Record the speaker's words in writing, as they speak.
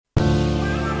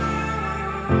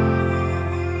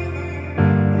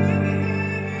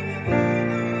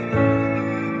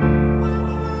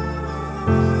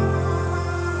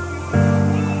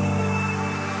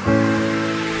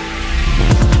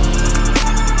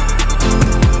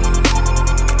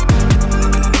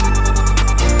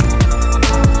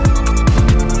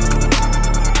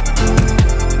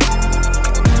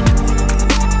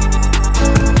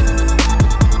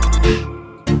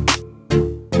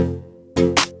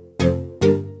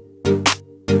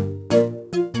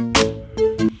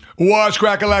What's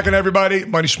crack-a-lackin', everybody?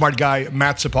 Money Smart Guy,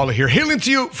 Matt Cipolla here, hailing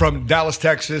to you from Dallas,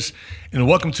 Texas, and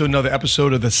welcome to another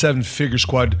episode of the Seven Figure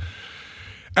Squad.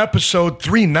 Episode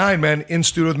 39, man. In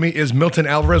studio with me is Milton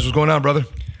Alvarez. What's going on, brother?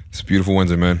 It's a beautiful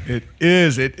Wednesday, man. It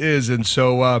is. And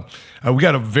so we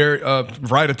got a very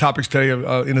variety of topics today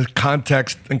in the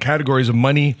context and categories of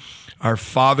money, our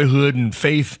fatherhood and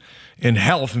faith and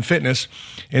health and fitness.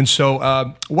 And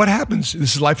so what happens?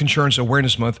 This is Life Insurance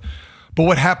Awareness Month, but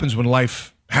what happens when life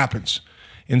happens?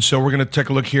 And so we're going to take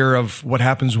a look here of what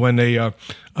happens when a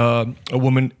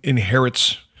woman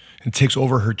inherits and takes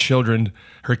over her children,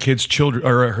 her kids' children,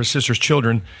 or her sister's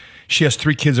children. She has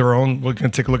 3 kids of her own. We're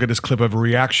going to take a look at this clip of a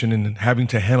reaction and having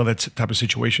to handle that type of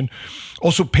situation.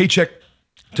 Also, paycheck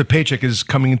to paycheck is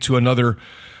coming into another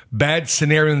bad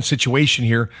scenario and situation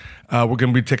here. We're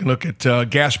going to be taking a look at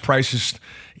gas prices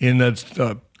in this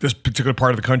particular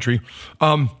part of the country.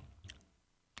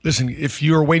 Listen, if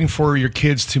you're waiting for your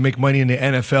kids to make money in the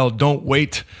NFL, don't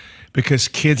wait, because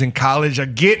kids in college are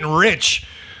getting rich.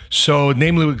 So,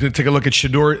 namely, we're going to take a look at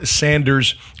Shedeur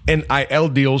Sanders' NIL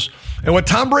deals and what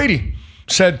Tom Brady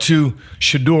said to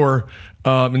Shedeur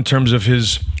in terms of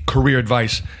his career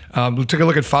advice. We'll take a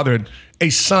look at fatherhood.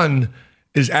 A son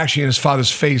is actually in his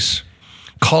father's face,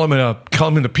 call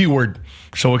him the P word.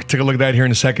 So we'll take a look at that here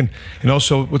in a second. And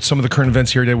also with some of the current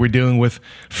events here that we're dealing with,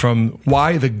 from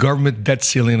why the government debt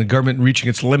ceiling and the government reaching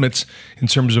its limits in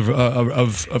terms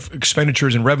of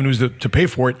expenditures and revenues to pay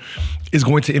for it is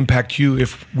going to impact you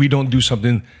if we don't do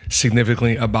something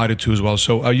significantly about it too as well.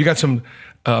 So you got some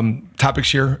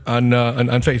topics here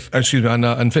on faith,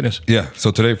 on fitness. Yeah.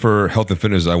 So today for health and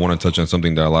fitness, I want to touch on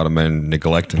something that a lot of men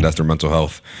neglect, and that's their mental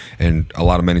health. And a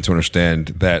lot of men need to understand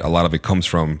that a lot of it comes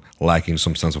from lacking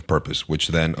some sense of purpose, which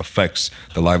then affects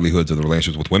the livelihoods of the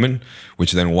relationships with women,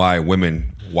 which then why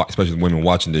women, especially women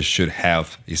watching this, should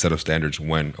have a set of standards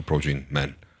when approaching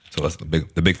men. So that's the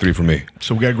big 3 for me.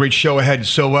 So we got a great show ahead.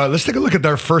 So let's take a look at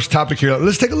our first topic here.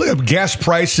 Let's take a look at gas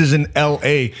prices in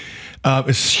L.A.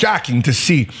 It's shocking to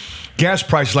see gas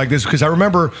prices like this, because I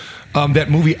remember that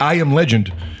movie I Am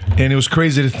Legend, and it was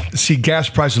crazy to see gas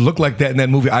prices look like that in that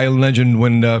movie I Am Legend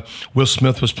when Will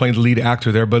Smith was playing the lead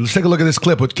actor there. But let's take a look at this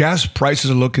clip, what gas prices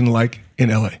are looking like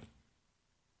in L.A.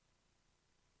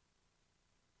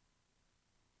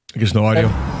 I guess no audio.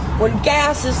 When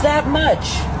gas is that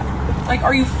much. Like,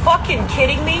 are you fucking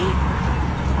kidding me?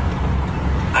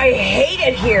 I hate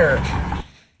it here.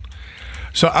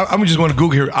 So I'm just going to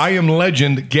Google here. I Am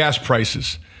Legend gas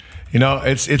prices. You know,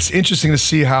 it's interesting to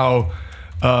see how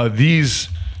these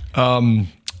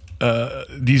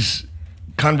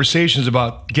conversations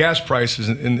about gas prices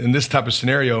in this type of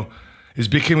scenario is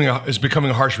becoming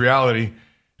a harsh reality.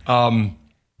 Think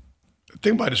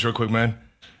about this real quick, man.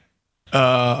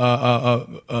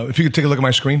 If you could take a look at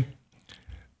my screen,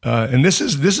 and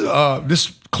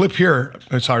this clip here.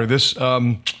 Sorry, this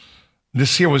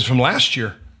here was from last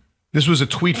year. This was a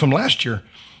tweet from last year.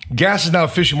 Gas is now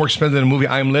officially more expensive than the movie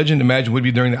I Am Legend imagined would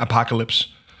be during the apocalypse.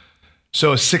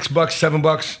 So $6,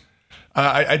 $7.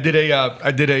 I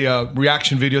did a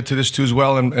reaction video to this too as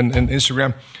well, and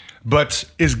Instagram. But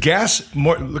is gas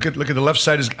more? Look at the left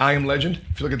side is I Am Legend.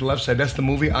 If you look at the left side, that's the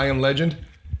movie I Am Legend.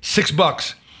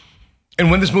 $6.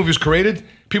 And when this movie was created,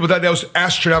 people thought that was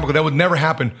astronomical. That would never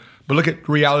happen. But look at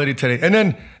reality today. And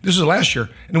then this was last year,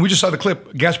 and we just saw the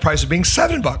clip. Gas prices being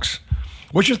 $7.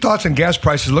 What's your thoughts on gas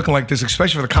prices looking like this,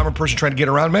 especially for the common person trying to get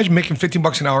around? Imagine making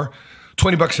 $15 an hour,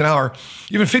 $20 an hour,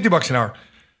 even $50 an hour,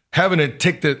 having to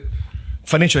take the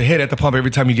financial hit at the pump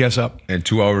every time you gas up. And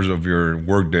 2 hours of your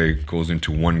workday goes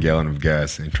into 1 gallon of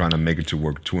gas and trying to make it to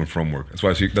work, to and from work. That's why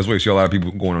you see a lot of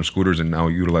people going on scooters and now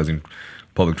utilizing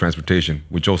public transportation,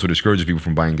 which also discourages people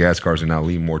from buying gas cars and now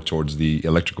lean more towards the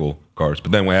electrical cars.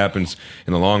 But then what happens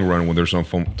in the long run when there's some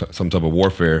type of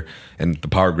warfare and the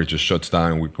power grid just shuts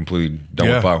down and we're completely done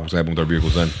with power, what's happening with our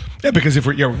vehicles then? Yeah, because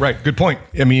right, good point.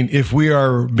 I mean, if we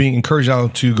are being encouraged now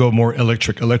to go more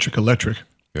electric,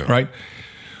 right?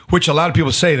 Which a lot of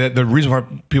people say that the reason why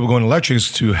people go electric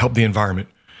is to help the environment.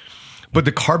 But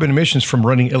the carbon emissions from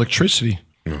running electricity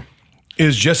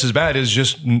is just as bad as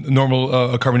just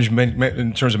normal carbon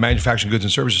in terms of manufacturing goods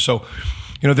and services. So,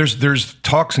 you know, there's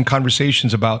talks and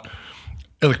conversations about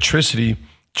electricity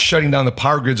shutting down the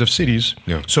power grids of cities.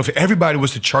 Yeah. So if everybody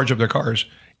was to charge up their cars,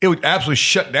 it would absolutely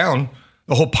shut down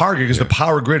the whole power grid, because the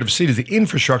power grid of cities, the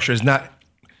infrastructure is not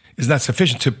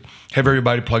sufficient to have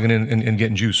everybody plugging in and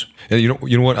getting juice. And you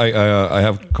know what? I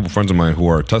have a couple friends of mine who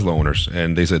are Tesla owners,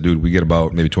 and they said, dude, we get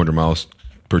about maybe 200 miles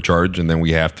per charge, and then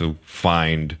we have to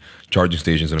find charging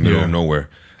stations in the middle of nowhere.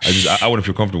 I wouldn't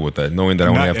feel comfortable with that, knowing that I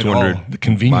only have 200 the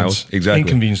convenience. miles. Exactly.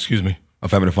 Inconvenience, excuse me.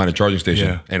 of having to find a charging station.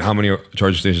 Yeah. And how many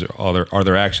charging stations are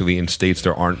there actually in states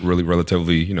that aren't really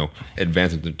relatively,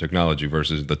 advanced in technology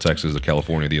versus the Texas, the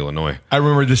California, the Illinois? I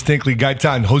remember distinctly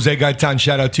Jose Gaitan,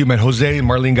 shout out to you, man. Jose and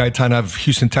Marlene Gaitan of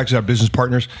Houston, Texas, our business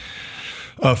partners,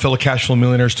 fellow cash flow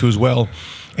millionaires too as well.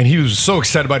 And he was so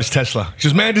excited about his Tesla. He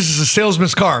says, man, this is a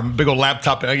salesman's car. Big old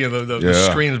laptop, the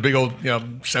screen is big old,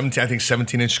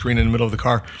 17-inch screen in the middle of the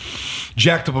car.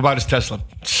 Jacked up about his Tesla.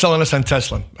 Selling us on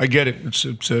Tesla. I get it.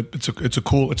 It's a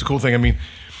cool thing. I mean,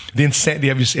 the insanity.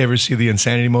 Have you ever see the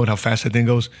insanity mode? How fast that thing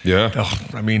goes? Yeah. Oh,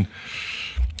 I mean,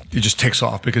 it just takes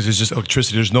off because it's just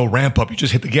electricity. There's no ramp up. You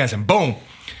just hit the gas and boom.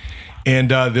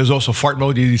 And there's also fart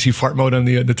mode. You see fart mode on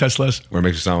the Teslas? Where it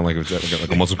makes it sound like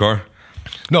a muscle car?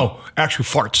 No, actual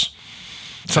farts.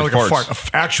 Sound like farts. a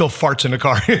fart. Actual farts in the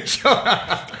car.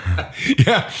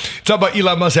 Yeah. Talk about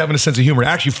Elon Musk having a sense of humor.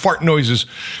 Actually, fart noises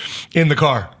in the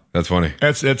car. That's funny.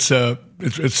 I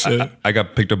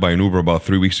got picked up by an Uber about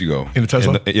 3 weeks ago. In a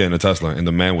Tesla? In a Tesla. And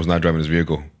the man was not driving his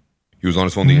vehicle. He was on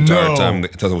his phone the entire time. The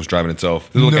Tesla was driving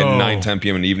itself. This was like at 9, 10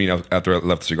 p.m. in the evening after I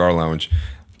left the cigar lounge.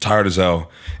 Tired as hell.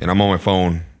 And I'm on my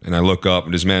phone. And I look up,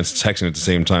 and this man's texting at the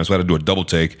same time. So I had to do a double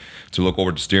take to look over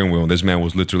at the steering wheel. And this man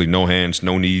was literally no hands,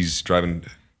 no knees, driving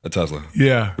a Tesla.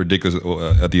 Yeah. Ridiculous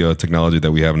at the technology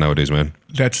that we have nowadays, man.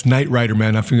 That's Knight Rider,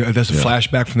 man. I think that's a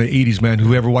flashback from the 80s, man.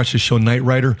 Whoever watched the show Knight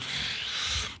Rider,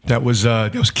 that was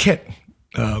Kit.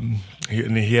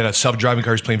 He had a self-driving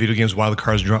car. He was playing video games while the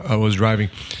car was driving.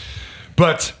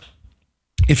 But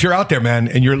if you're out there, man,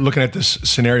 and you're looking at this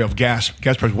scenario of gas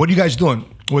prices, what are you guys doing?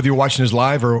 Whether you're watching this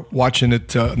live or watching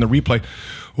it in the replay,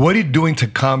 what are you doing to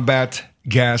combat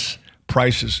gas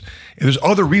prices? And there's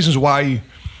other reasons why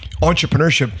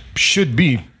entrepreneurship should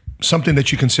be something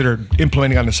that you consider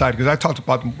implementing on the side. Because I talked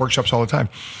about workshops all the time.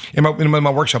 In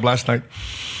my workshop last night,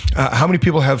 how many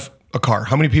people have a car?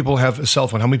 How many people have a cell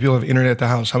phone? How many people have internet at the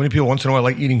house? How many people once in a while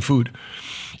like eating food?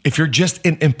 If you're just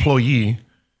an employee,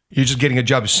 you're just getting a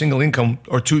job, a single income,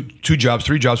 or two jobs,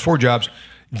 3 jobs, 4 jobs,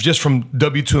 just from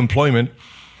W-2 employment,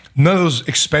 none of those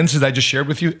expenses I just shared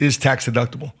with you is tax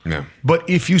deductible. Yeah. But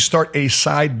if you start a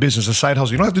side business, a side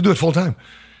hustle, you don't have to do it full time.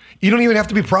 You don't even have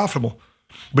to be profitable.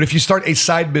 But if you start a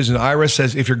side business, the IRS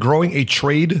says if you're growing a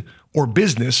trade or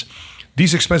business,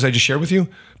 these expenses I just shared with you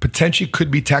potentially could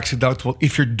be tax deductible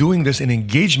if you're doing this in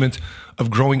engagement of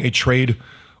growing a trade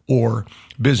or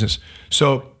business.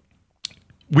 So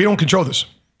we don't control this.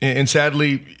 And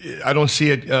sadly, I don't see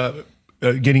it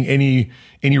getting any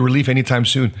relief anytime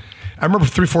soon. I remember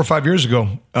 3, 4, 5 years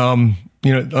ago,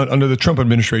 under the Trump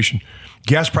administration,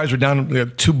 gas prices were down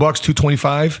 $2,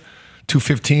 $2.25,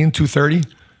 $2.15,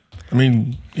 $2.30. I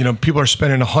mean, people are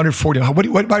spending $140.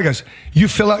 What, guys? You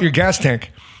fill out your gas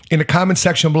tank in the comment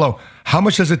section below. How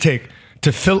much does it take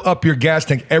to fill up your gas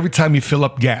tank every time you fill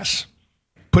up gas?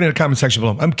 Put it in the comment section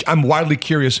below. I'm wildly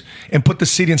curious, and put the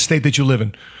city and state that you live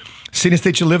in. City and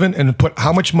state you live in, and put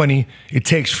how much money it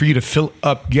takes for you to fill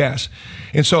up gas.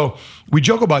 And so we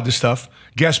joke about this stuff,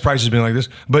 gas prices being like this,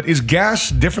 but is gas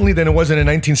differently than it was in the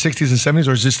 1960s and 70s,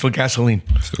 or is this still gasoline?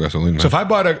 Still gasoline, man. So if I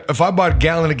bought a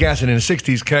gallon of gas in the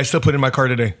 60s, can I still put it in my car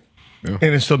today? Yeah.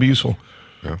 And it still be useful?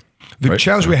 Yeah. The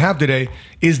challenge we have today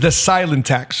is the silent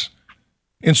tax.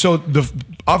 And so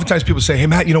oftentimes people say, hey,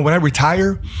 Matt, when I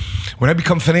retire, when I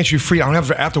become financially free, I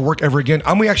don't have to work ever again.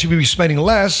 I'm going to actually be spending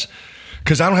less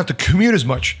because I don't have to commute as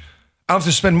much. I don't have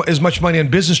to spend as much money on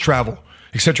business travel,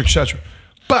 et cetera, et cetera.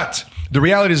 But the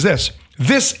reality is this.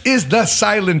 This is the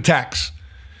silent tax.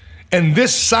 And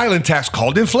this silent tax,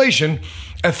 called inflation,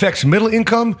 affects middle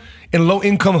income and low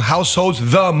income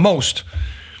households the most.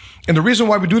 And the reason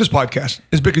why we do this podcast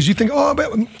is because you think,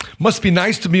 it must be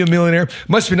nice to be a millionaire.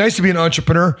 Must be nice to be an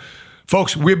entrepreneur.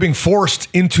 Folks, we're being forced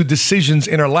into decisions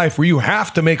in our life where you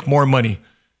have to make more money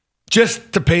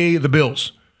just to pay the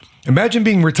bills. Imagine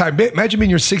being retired. Imagine being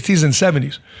in your 60s and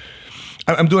 70s.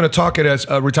 I'm doing a talk at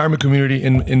a retirement community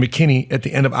in McKinney at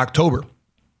the end of October.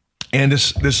 And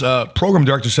this program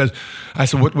director says, I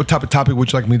said, what type of topic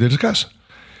would you like me to discuss?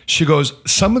 She goes,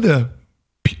 some of the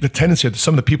tendency of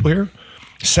some of the people here,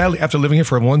 sadly, after living here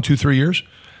for 1, 2, 3 years,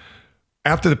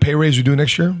 after the pay raise we do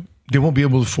next year, they won't be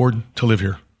able to afford to live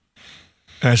here.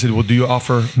 And I said, well, do you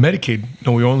offer Medicaid?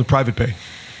 No, we only private pay.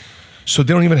 So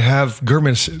they don't even have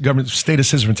government state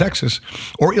assistance in Texas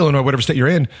or Illinois, whatever state you're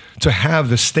in, to have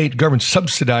the state government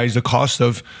subsidize the cost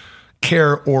of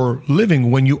care or living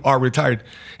when you are retired.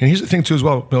 And here's the thing too as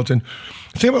well, Milton.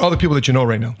 Think about all the people that you know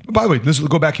right now. By the way, let's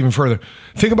go back even further.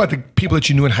 Think about the people that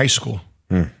you knew in high school.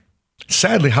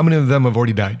 Sadly, how many of them have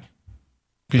already died?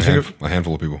 A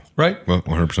handful of people. Right? Well,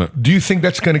 100%. Do you think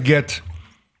that's going to get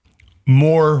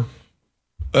more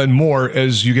and more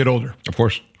as you get older? Of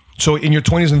course. So in your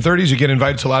 20s and 30s, you get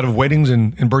invited to a lot of weddings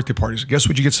and birthday parties. Guess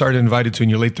what you get started invited to in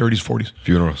your late 30s, 40s?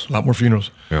 Funerals. A lot more funerals.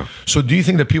 Yeah. So do you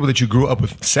think that people that you grew up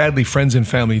with, sadly, friends and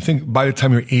family, you think by the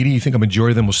time you're 80, you think a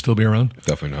majority of them will still be around?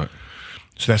 Definitely not.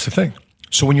 So that's the thing.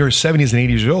 So when you're 70s and 80s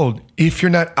years old, if you're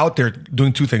not out there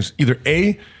doing two things, either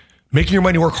A, making your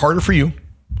money work harder for you,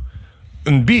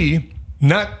 and B,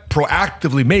 not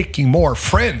proactively making more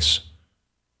friends.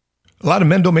 A lot of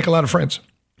men don't make a lot of friends.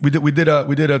 We did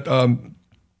a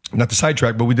not to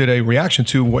sidetrack, but we did a reaction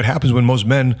to what happens when most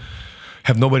men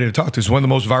have nobody to talk to. It's one of the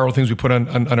most viral things we put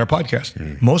on our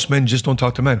podcast. Most men just don't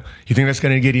talk to men. You think that's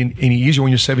going to get any easier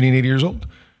when you're 70 and 80 years old?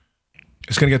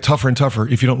 It's going to get tougher and tougher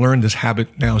if you don't learn this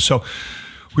habit now. So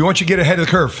we want you to get ahead of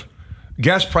the curve.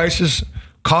 Gas prices,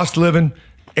 cost of living,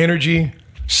 energy,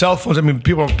 cell phones. I mean,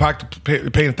 people are paying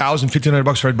 $1,000,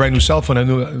 $1,500 for a brand new cell phone. I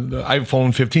knew the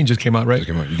iPhone 15 just came out, right?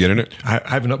 You getting it? I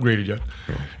haven't upgraded yet.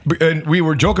 And we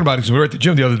were joking about it because we were at the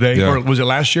gym the other day, or was it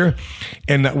last year?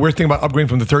 And we're thinking about upgrading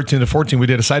from the 13 to 14. We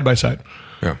did a side-by-side.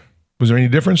 Yeah. Was there any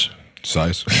difference?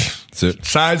 Size. That's it.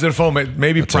 Size of the phone.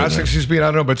 Maybe processing speed.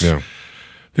 I don't know, but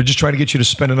they're just trying to get you to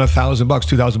spend another $1,000,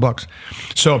 $2,000.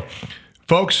 So,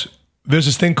 folks, there's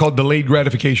this thing called delayed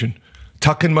gratification.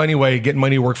 Tucking money away, getting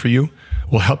money to work for you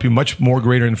will help you much more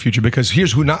greater in the future, because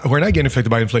here's who are not getting affected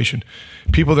by inflation.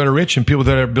 People that are rich and people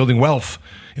that are building wealth,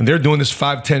 and they're doing this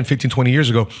 5, 10, 15, 20 years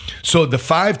ago. So the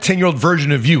 5, 10-year-old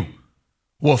version of you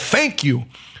will thank you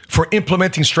for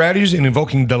implementing strategies and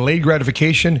invoking delayed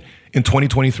gratification in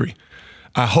 2023.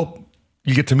 I hope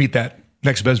you get to meet that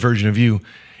next best version of you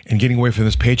and getting away from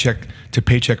this paycheck to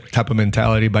paycheck type of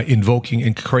mentality by invoking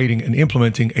and creating and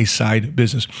implementing a side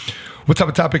business. What type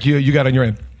of topic you got on your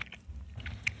end?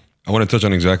 I want to touch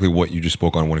on exactly what you just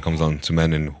spoke on when it comes on to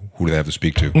men and who do they have to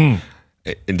speak to.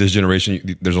 In this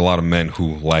generation, there's a lot of men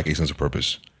who lack a sense of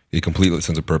purpose, a complete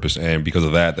sense of purpose. And because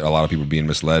of that, a lot of people are being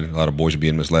misled. A lot of boys are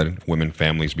being misled. Women,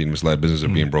 families being misled. Businesses are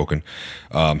being broken.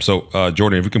 So,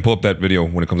 Jordan, if we can pull up that video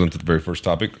when it comes into the very first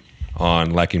topic on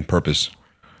lacking purpose.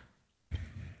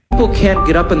 People can't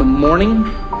get up in the morning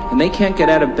and they can't get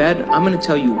out of bed. I'm going to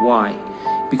tell you why.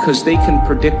 Because they can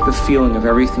predict the feeling of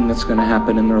everything that's going to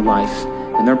happen in their life.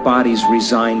 And their body's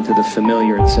resigned to the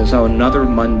familiar. It says, oh, another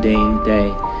mundane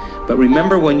day. But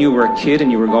remember when you were a kid and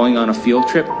you were going on a field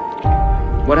trip?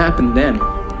 What happened then?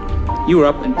 You were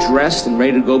up and dressed and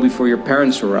ready to go before your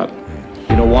parents were up.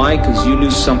 You know why? Because you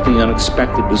knew something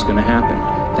unexpected was going to happen.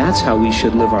 That's how we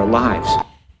should live our lives.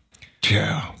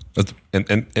 Yeah.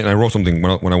 And I wrote something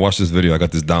when I watched this video. I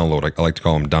got this download. I like to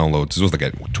call them downloads. This was like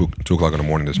at 2 o'clock in the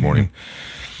morning this morning.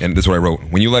 And this is what I wrote.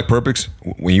 When you lack purpose,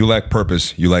 you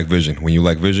lack vision. When you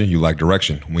lack vision, you lack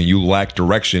direction. When you lack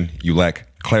direction, you lack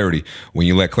clarity. When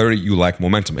you lack clarity, you lack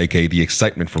momentum, aka the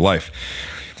excitement for life.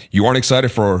 You aren't excited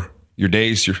for your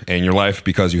days and your life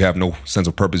because you have no sense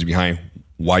of purpose behind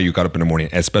why you got up in the morning,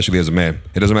 especially as a man.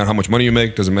 It doesn't matter how much money you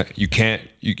make. Doesn't matter. You can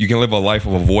live a life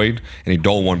of a void and a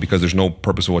dull one because there's no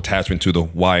purposeful attachment to the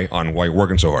why on why you're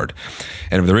working so hard.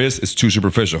 And if there is, it's too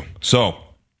superficial. So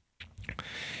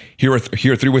here are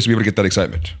 3 ways to be able to get that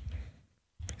excitement.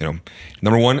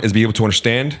 Number 1 is be able to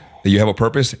understand that you have a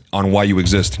purpose on why you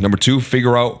exist. Number 2,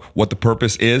 figure out what the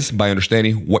purpose is by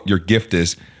understanding what your gift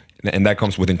is. And that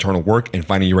comes with internal work and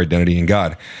finding your identity in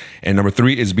God. And number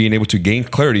 3 is being able to gain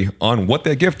clarity on what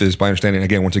that gift is by understanding,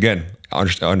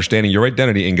 understanding your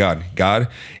identity in God. God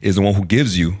is the one who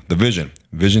gives you the vision.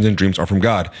 Visions and dreams are from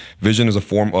God. Vision is a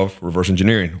form of reverse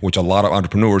engineering, which a lot of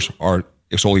entrepreneurs are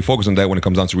solely focused on that when it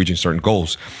comes down to reaching certain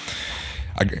goals.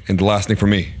 And the last thing for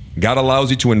me, God allows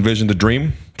you to envision the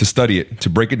dream, to study it, to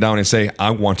break it down and say, I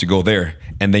want to go there.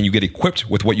 And then you get equipped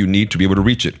with what you need to be able to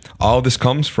reach it. All of this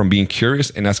comes from being curious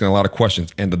and asking a lot of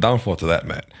questions. And the downfall to that,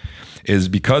 Matt, is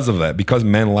because of that, because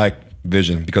men lack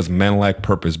vision, because men lack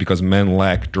purpose, because men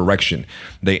lack direction,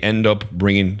 they end up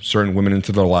bringing certain women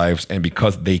into their lives. And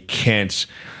because they can't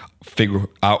figure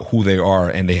out who they are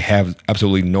and they have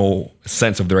absolutely no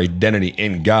sense of their identity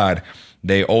in God,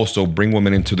 they also bring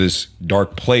women into this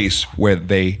dark place where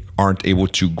they aren't able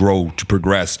to grow, to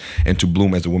progress, and to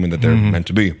bloom as the woman that they're meant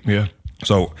to be. Yeah.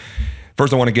 So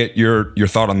first I want to get your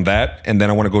thought on that, and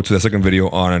then I want to go to the second video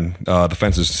on the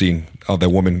fences scene of that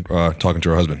woman talking to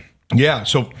her husband. Yeah,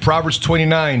 so Proverbs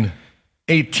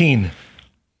 29:18.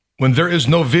 When there is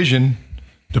no vision,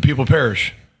 the people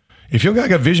perish. If you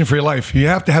got a vision for your life, you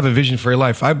have to have a vision for your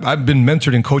life. I've been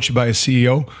mentored and coached by a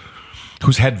CEO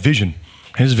who's had vision.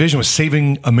 And his vision was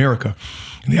saving America.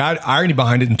 And the irony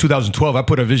behind it, in 2012, I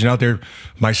put a vision out there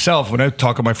myself when I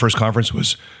talked at my first conference,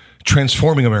 was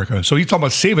transforming America. So he's talking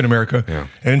about saving America. Yeah.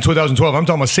 And in 2012, I'm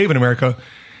talking about saving America.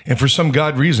 And for some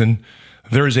God reason,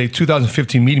 there is a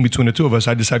 2015 meeting between the two of us.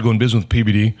 I decided to go in business with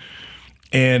PBD.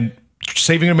 and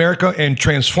saving America and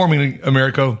transforming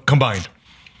America combined.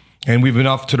 And we've been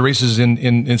off to the races in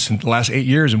the last 8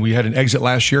 years, and we had an exit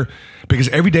last year because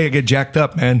every day I get jacked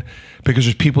up, man, because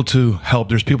there's people to help,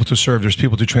 there's people to serve, there's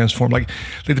people to transform. Like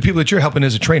the people that you're helping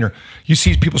as a trainer, you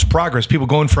see people's progress, people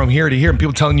going from here to here, and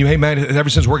people telling you, hey, man, ever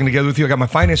since working together with you, I got my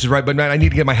finances right, but man, I need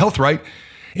to get my health right.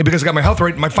 And because I got my health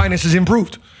right, my finances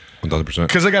improved. 1,000%.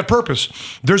 Because I got purpose.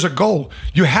 There's a goal.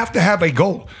 You have to have a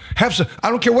goal. I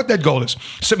don't care what that goal is.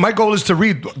 So my goal is to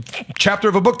read a chapter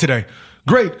of a book today.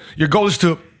 Great. Your goal is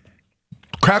to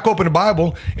crack open the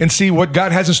Bible and see what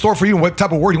God has in store for you and what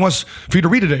type of word he wants for you to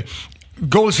read today.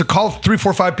 Goal is to call 3,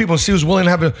 4, 5 people and see who's willing to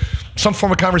have some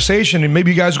form of conversation, and maybe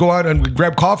you guys go out and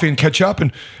grab coffee and catch up,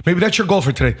 and maybe that's your goal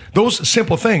for today. Those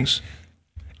simple things.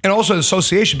 And also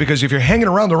association, because if you're hanging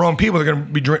around the wrong people, they're going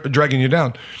to be dragging you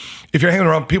down. If you're hanging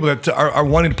around people that are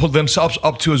wanting to pull themselves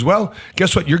up too as well,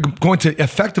 guess what? You're going to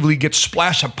effectively get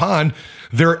splashed upon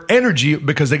their energy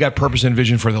because they got purpose and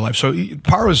vision for their life. So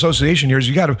power of association here is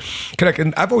you got to connect.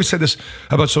 And I've always said this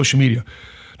about social media.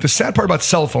 The sad part about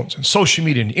cell phones and social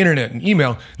media and internet and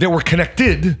email, that we're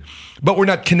connected, but we're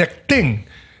not connecting.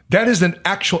 That is an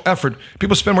actual effort.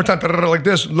 People spend more time like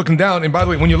this, looking down. And by the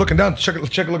way, when you're looking down, check a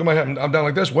look at my head. I'm down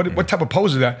like this. What type of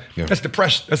pose is that? Yeah. That's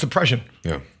depression.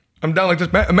 Yeah. I'm down like this.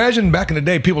 Imagine back in the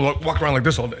day, people walk around like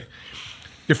this all day.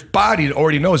 Your body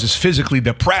already knows is physically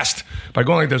depressed by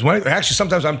going like this. Actually,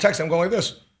 sometimes I'm texting, I'm going like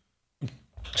this.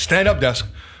 Stand up desk.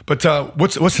 But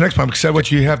what's the next point? Because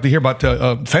what you have to hear about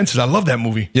Fences. I love that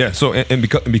movie. Yeah. So and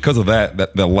because of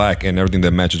that lack and everything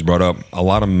that Matt just brought up, a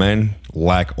lot of men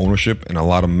lack ownership, and a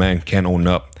lot of men can't own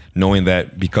up, knowing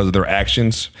that because of their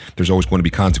actions, there's always going to be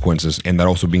consequences, and that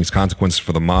also means consequences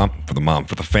for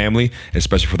the family,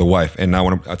 especially for the wife. And now I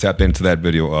want to tap into that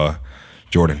video,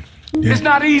 Jordan. Yeah. It's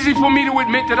not easy for me to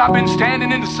admit that I've been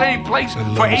standing in the same place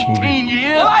for 18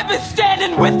 years. Well, I've been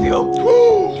standing with you.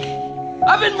 Woo.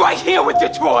 I've been right here with you,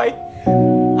 Troy.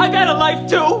 I got a life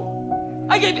too.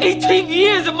 I gave 18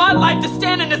 years of my life to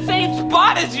stand in the same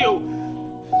spot as you.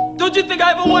 Don't you think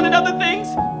I ever wanted other things?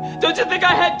 Don't you think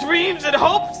I had dreams and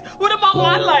hopes? What about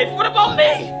my life? What about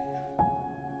me?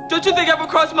 Don't you think I ever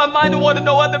crossed my mind to want to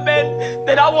know other men?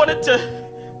 That I wanted to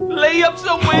lay up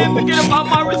somewhere and forget about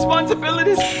my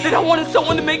responsibilities? That I wanted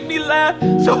someone to make me laugh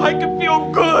so I could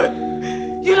feel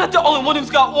good? You're not the only one who's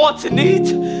got wants and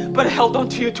needs, but I held on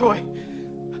to you, Troy.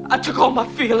 I took all my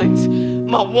feelings,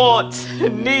 my wants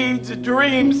and needs and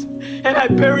dreams, and I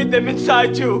buried them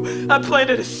inside you. I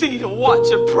planted a seed and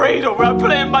watched and prayed over. I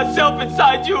planted myself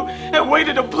inside you and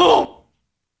waited to bloom.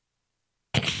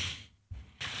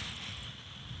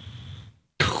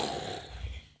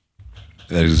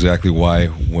 That is exactly why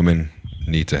women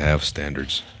need to have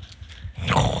standards.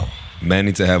 Men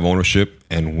need to have ownership,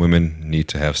 and women need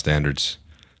to have standards.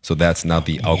 So that's not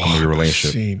the outcome of your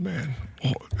relationship. Scene, man.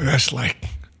 That's like,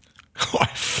 I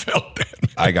felt that,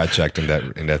 man. I got checked in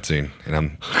that scene, and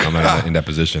I'm in that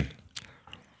position.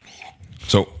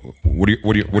 So, what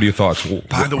are your thoughts?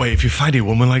 By the way, if you find a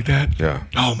woman like that, yeah,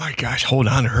 oh my gosh, hold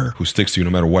on to her. Who sticks to you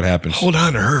no matter what happens? Hold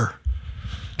on to her.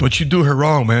 Don't you do her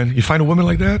wrong, man. You find a woman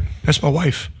like that? That's my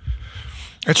wife.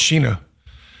 That's Sheena.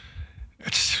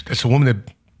 That's a woman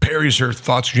that buries her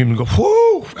thoughts, dreams, and go,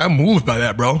 whoo, I'm moved by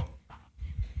that, bro.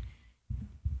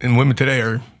 And women today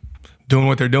are doing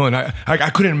what they're doing. I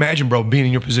couldn't imagine, bro, being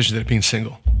in your position than being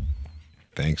single.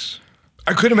 Thanks.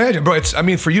 I couldn't imagine, bro.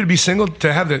 For you to be single,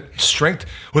 to have the strength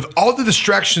with all the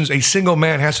distractions a single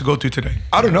man has to go through today.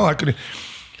 I don't know.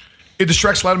 It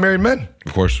distracts a lot of married men.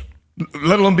 Of course.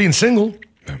 Let alone being single.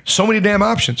 Yeah. So many damn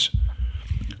options.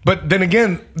 But then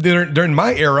again, during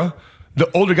my era, the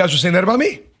older guys were saying that about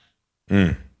me.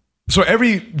 Mm. So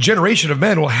every generation of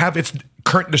men will have its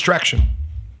current distraction.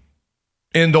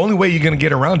 And the only way you're going to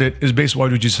get around it is based on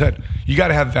what you just said. You got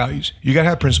to have values. You got to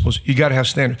have principles. You got to have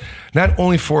standards. Not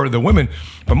only for the women,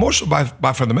 but more so by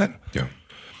for the men. Yeah.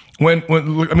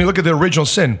 Look at the original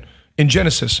sin in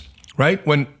Genesis, right?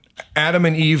 When Adam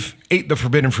and Eve ate the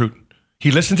forbidden fruit,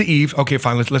 he listened to Eve. Okay,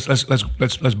 fine.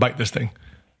 Let's bite this thing.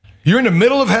 You're in the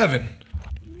middle of heaven.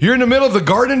 You're in the middle of the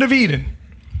Garden of Eden.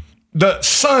 The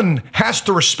sun has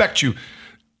to respect you.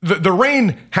 The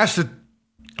rain has to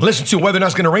listen to whether or not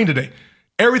it's going to rain today.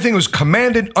 Everything was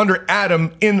commanded under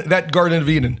Adam in that Garden of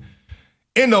Eden.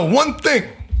 And the one thing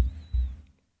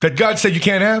that God said you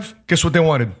can't have, guess what they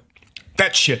wanted?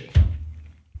 That shit.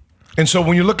 And so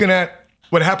when you're looking at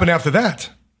what happened after that,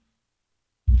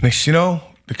 next you know,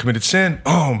 they committed sin,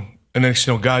 and next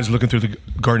you know, God's looking through the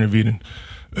Garden of Eden.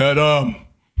 Adam,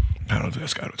 I don't know if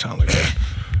that's got to sound like that.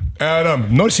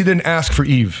 Adam, notice he didn't ask for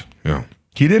Eve. Yeah.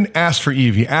 He didn't ask for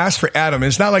Eve. He asked for Adam. And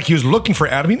it's not like he was looking for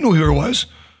Adam. He knew who he was.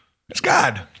 It's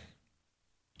God.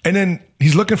 And then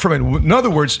he's looking for men. In other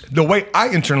words, the way I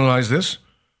internalize this,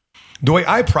 the way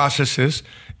I process this,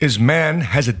 is man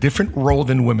has a different role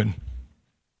than women.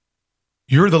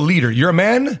 You're the leader. You're a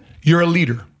man, you're a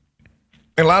leader.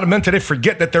 And a lot of men today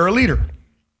forget that they're a leader.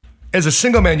 As a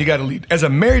single man, you got to lead. As a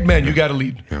married man, you got to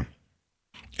lead. Yeah.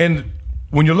 And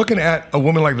when you're looking at a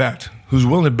woman like that, who's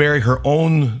willing to bury her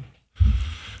own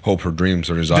hope, her dreams,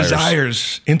 or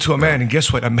desires into a man, and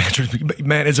guess what? A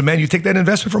man, as a man, you take that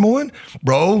investment from a woman,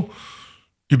 bro,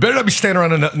 you better not be standing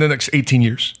around in the next 18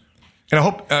 years. And I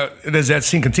hope as that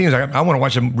scene continues, I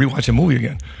want to rewatch the movie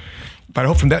again. But I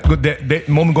hope from that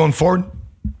moment going forward,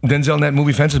 Denzel in that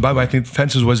movie Fences, by the way, I think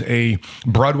Fences was a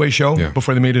Broadway show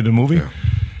before they made it a movie. Yeah.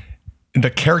 And the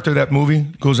character of that movie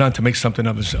goes on to make something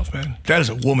of himself, man. That is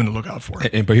a woman to look out for.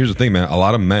 But here's the thing, man. A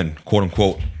lot of men, quote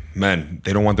unquote, men,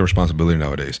 they don't want the responsibility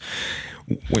nowadays.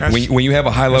 When you have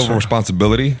a high level of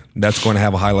responsibility, that's going to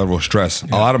have a high level of stress.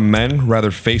 Yeah. A lot of men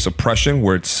rather face oppression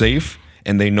where it's safe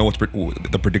and they know it's the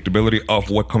predictability of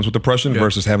what comes with oppression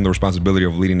versus having the responsibility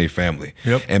of leading a family.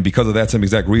 Yep. And because of that same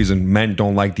exact reason, men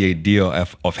don't like the idea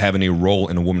of having a role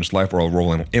in a woman's life or a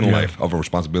role in life of a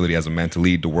responsibility as a man to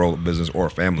lead the world, a business, or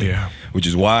a family. Yeah. Which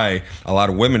is why a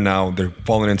lot of women now, they're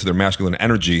falling into their masculine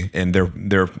energy, and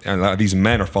and a lot of these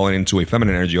men are falling into a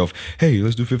feminine energy of, hey,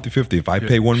 let's do 50-50. If I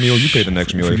pay one meal, you pay the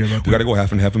next meal. We got to go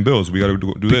half and half in bills. We got to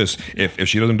do this. If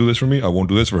she doesn't do this for me, I won't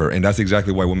do this for her. And that's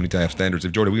exactly why women need to have standards.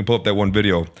 If Jordy, we can pull up that one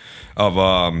video of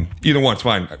either one, it's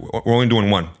fine. We're only doing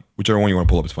one. Whichever one you want to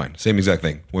pull up, it's fine. Same exact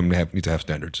thing. Women need to have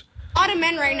standards. A lot of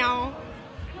men right now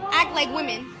act like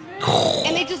women,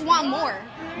 and they just want more.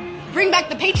 Bring back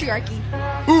the patriarchy.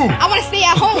 Ooh. I want to stay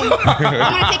at home.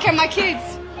 I want to take care of my kids.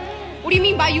 What do you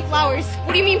mean buy you flowers?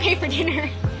 What do you mean pay for dinner?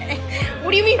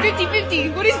 What do you mean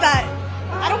 50-50? What is that?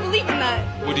 I don't believe in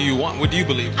that. What do you want? What do you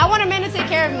believe in? I want a man to take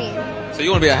care of me. So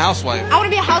you want to be a housewife? I want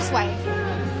to be a housewife.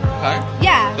 Okay.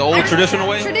 Yeah. The old traditional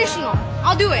way? Traditional.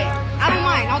 I'll do it. I don't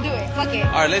mind. I'll do it. Fuck it.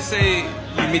 All right, let's say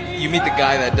you meet the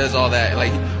guy that does all that.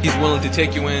 Like, he's willing to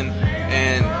take you in,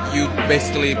 and you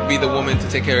basically be the woman to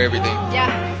take care of everything.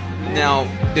 Yeah. Now,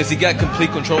 does he got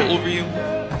complete control over you?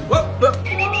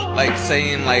 Like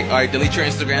saying, like, all right, delete your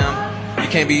Instagram. You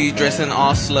can't be dressing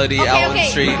all slutty out on the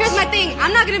streets. Here's my thing.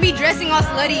 I'm not going to be dressing all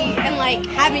slutty and, like,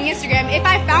 having Instagram. If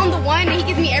I found the one and he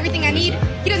gives me everything I need,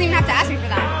 he doesn't even have to ask me for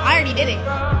that. I already did it.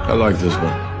 I like this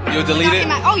one. You'll delete it?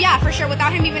 Oh, yeah, for sure.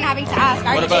 Without him even having to ask.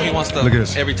 What about he wants to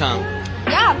every time?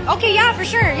 Yeah. Okay, yeah, for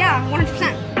sure. Yeah,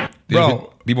 100%.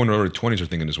 Bro, people in their early 20s are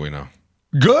thinking this way now.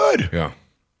 Good. Yeah.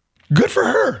 Good for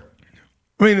her.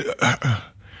 I mean,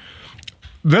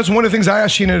 that's one of the things I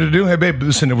asked Sheena to do. Hey, babe,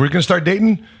 listen, if we're going to start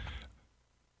dating,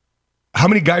 how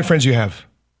many guy friends you have?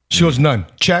 She goes, none.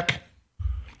 Check.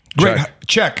 Great.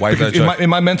 Check. Why is that a check? In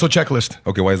my mental checklist.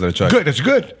 Okay, why is that a check? Good. It's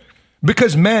good.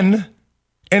 Because men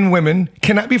and women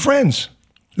cannot be friends.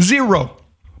 Zero.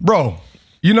 Bro,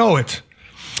 you know it.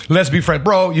 Let's be friends.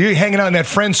 Bro, you're hanging out in that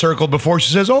friend circle before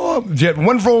she says, oh,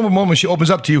 one moment she opens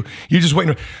up to you, you're just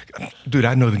waiting. Dude,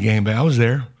 I know the game, but I was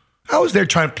there. I was there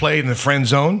trying to play in the friend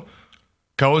zone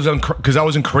because I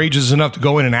wasn't courageous enough to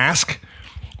go in and ask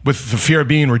with the fear of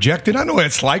being rejected. I know what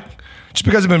it's like. Just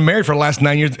because I've been married for the last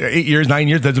 9 years,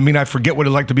 doesn't mean I forget what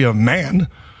it's like to be a man,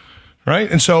 right?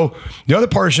 And so the other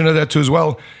portion of that too as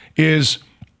well is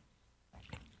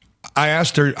I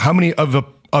asked her, how many of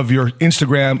your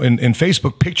Instagram and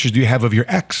Facebook pictures do you have of your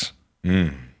ex?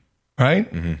 Right?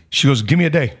 Mm-hmm. She goes, give me a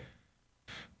day.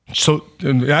 So I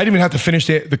didn't even have to finish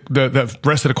the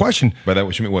rest of the question. By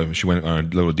that, she went on a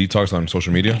little detox on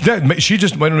social media? She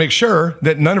just wanted to make sure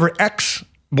that none of her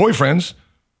ex-boyfriends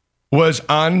was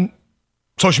on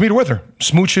social media with her.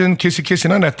 Smooching, kissing,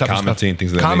 none of that type of stuff. Commenting,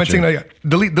 things of that nature.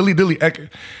 Delete.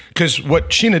 Because what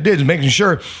Sheena did is making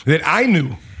sure that I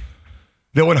knew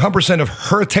that 100% of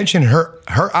her attention,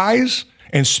 her eyes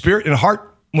and spirit and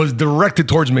heart was directed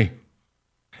towards me.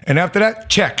 And after that,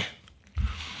 check.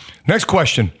 Next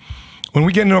question. When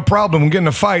we get into a problem, we get in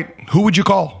a fight, who would you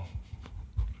call?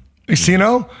 You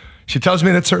know? She tells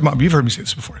me that's her mom. You've heard me say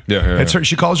this before. Yeah. That's her.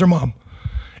 She calls her mom.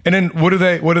 And then what do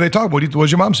they talk about? What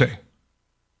does your mom say?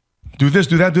 Do this,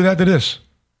 do that, do this.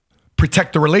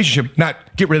 Protect the relationship,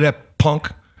 not get rid of that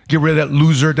punk, get rid of that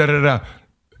loser, da-da-da.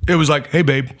 It was like, hey,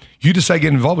 babe, you decide to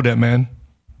get involved with that man.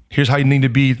 Here's how you need to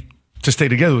be to stay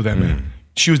together with that man.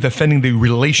 She was defending the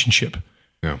relationship,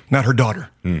 not her daughter.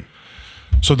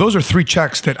 So those are 3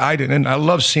 checks that I did. And I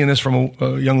love seeing this from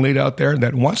a young lady out there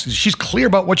that wants this. She's clear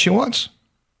about what she wants.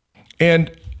 And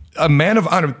a man of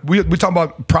honor, we talk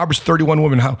about Proverbs 31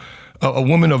 women, how a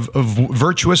woman of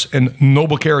virtuous and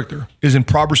noble character is in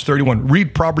Proverbs 31.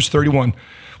 Read Proverbs 31.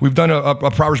 We've done a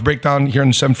Proverbs breakdown here in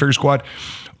the 7 Figure Squad.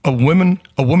 a woman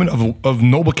of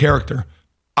noble character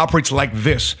operates like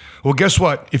this. Well, guess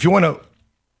what? If you want to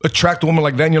attract a woman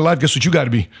like that in your life, guess what you got to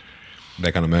be?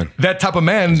 That kind of man. That type of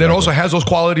man that also has those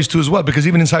qualities too as well. Because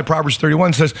even inside Proverbs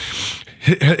 31 says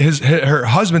her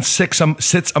husband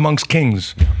sits amongst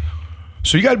kings.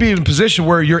 So you got to be in a position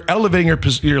where you're elevating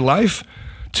your life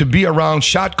to be around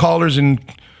shot callers and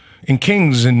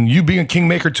kings, and you being a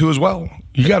kingmaker too as well.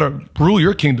 You got to rule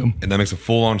your kingdom. And that makes a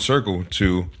full-on circle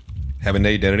to having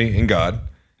an identity in God,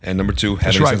 and number two,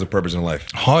 having a sense of purpose in life.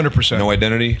 100%. No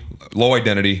identity, low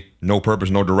identity, no purpose,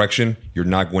 no direction. You're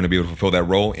not going to be able to fulfill that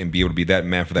role and be able to be that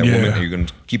man for that woman, and you're going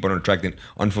to keep on attracting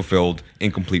unfulfilled,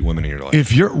 incomplete women in your life.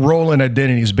 If your role and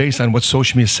identity is based on what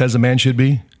social media says a man should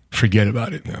be, forget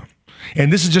about it. Yeah.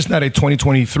 And this is just not a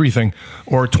 2023 thing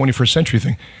or a 21st century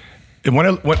thing. And when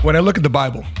I look at the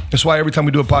Bible, that's why every time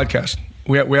we do a podcast,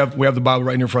 we have the Bible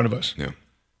right in front of us. Yeah.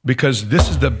 Because this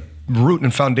is the root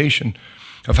and foundation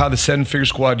of how the Seven Figure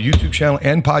Squad YouTube channel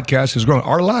and podcast is growing.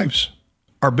 Our lives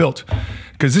are built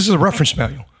because this is a reference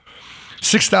manual.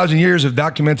 6,000 years of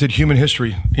documented human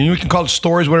history. And you can call it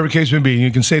stories, whatever the case may be. You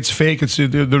can say it's fake, it's the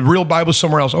real Bible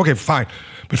somewhere else. Okay, fine.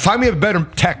 But find me a better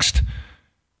text.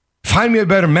 Find me a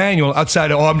better manual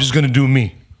outside of, I'm just going to do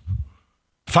me.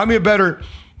 Find me a better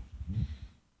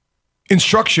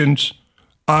instructions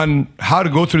on how to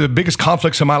go through the biggest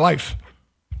conflicts of my life.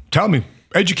 Tell me,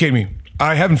 educate me.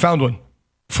 I haven't found one.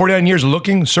 49 years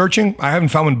looking, searching, I haven't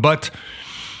found one but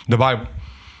the Bible.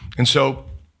 And so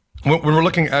when we're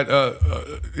looking at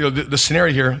the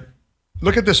scenario here,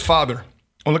 look at this father.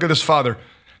 Oh, look at this father.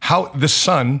 How the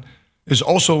son is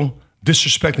also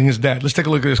disrespecting his dad. Let's take a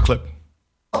look at this clip.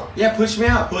 Yeah, push me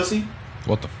out, pussy.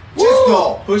 What the? Just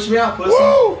go. Push me out, pussy.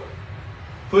 Woo!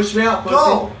 Push me out, pussy.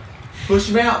 Go. Push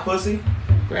me out, pussy.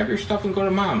 Grab your stuff and go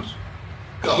to mom's.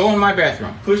 Go in my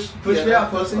bathroom. Push me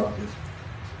out, pussy.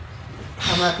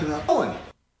 I'm not gonna.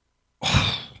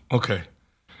 Okay.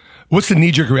 What's the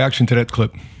knee-jerk reaction to that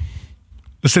clip?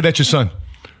 Let's say that's your son.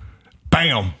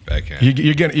 Bam. Backhand.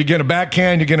 You're getting a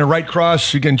backhand. You're getting a right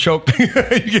cross. You're getting choked.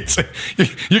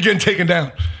 You're getting taken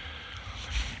down.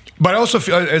 But I also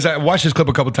feel, as I watched this clip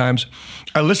a couple times,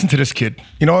 I listened to this kid.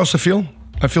 You know what I also feel?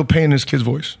 I feel pain in this kid's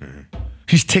voice. Mm-hmm.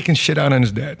 He's taking shit out on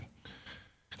his dad.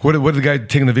 What did the guy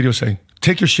taking the video say?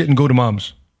 Take your shit and go to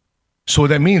mom's. So what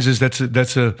that means is that's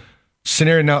a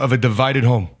scenario now of a divided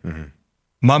home. Mm-hmm.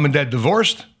 Mom and dad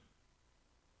divorced.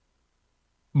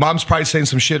 Mom's probably saying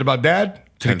some shit about dad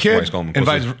to the kid and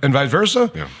vice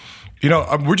versa. Yeah. You know,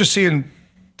 we're just seeing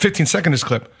 15 seconds of this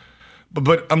clip.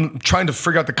 But I'm trying to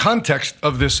figure out the context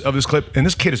of this clip, and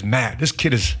this kid is mad. This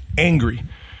kid is angry.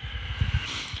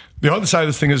 The other side of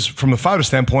this thing is, from the father's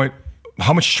standpoint,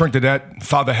 how much strength did that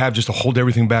father have just to hold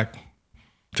everything back,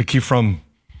 to keep from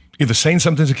either saying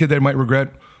something to the kid that he might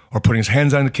regret or putting his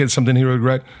hands on the kid, something he would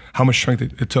regret, how much strength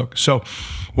it took. So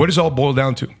what does it all boil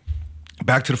down to?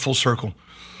 Back to the full circle.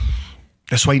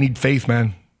 That's why you need faith,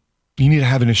 man. You need to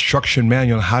have an instruction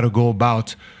manual on how to go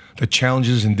about the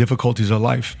challenges and difficulties of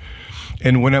life.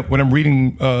 And when I'm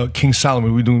reading King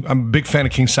Solomon, I'm a big fan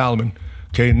of King Solomon.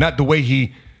 Okay, not the way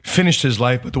he finished his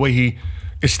life, but the way he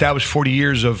established 40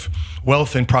 years of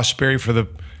wealth and prosperity for the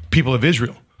people of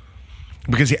Israel.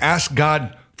 Because he asked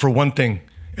God for one thing.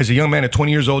 As a young man at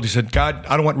 20 years old, he said, God,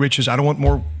 I don't want riches. I don't want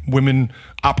more women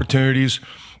opportunities.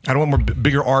 I don't want more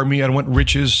bigger army. I don't want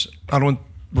riches. I don't want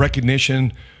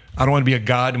recognition. I don't want to be a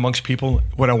God amongst people.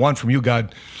 What I want from you,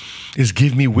 God, is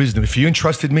give me wisdom. If you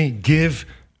entrusted me, give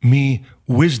me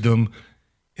wisdom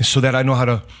so that I know how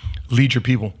to lead your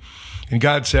people. And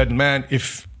God said, man,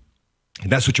 if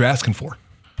that's what you're asking for,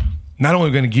 not only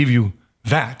am I going to give you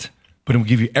that, but I'm going to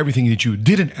give you everything that you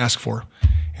didn't ask for.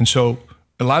 And so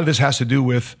a lot of this has to do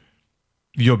with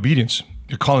your obedience,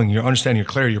 your calling, your understanding, your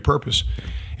clarity, your purpose.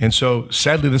 And so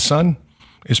sadly, the son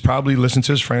is probably listening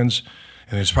to his friends,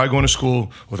 and he's probably going to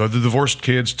school with other divorced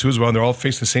kids too as well. And they're all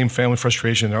facing the same family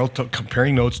frustration. They're all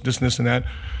comparing notes, this and this and that.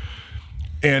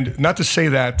 And not to say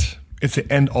that it's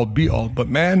the end all be all, but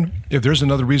man, if there's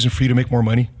another reason for you to make more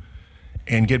money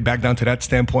and get back down to that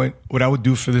standpoint, what I would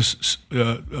do for this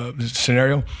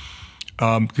scenario,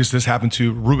 because this happened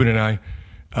to Ruben and I,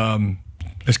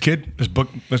 let's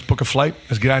book a flight.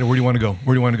 Let's get out of here. Where do you want to go?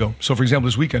 Where do you want to go? So for example,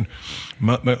 this weekend,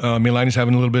 Melani's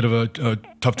having a little bit of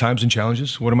tough times and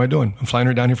challenges. What am I doing? I'm flying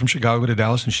her down here from Chicago to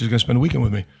Dallas, and she's going to spend a weekend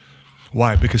with me.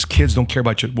 Why? Because kids don't care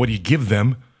about what you give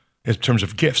them in terms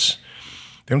of gifts.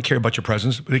 They don't care about your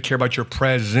presence, but they care about your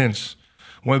presence.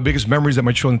 One of the biggest memories that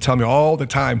my children tell me all the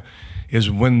time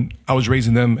is when I was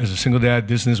raising them as a single dad,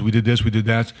 this, we did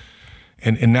that.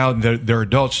 And now they're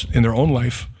adults in their own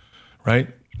life, right?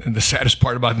 And the saddest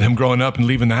part about them growing up and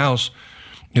leaving the house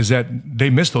is that they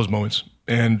miss those moments,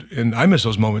 and I miss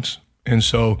those moments. And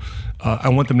so I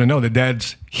want them to know that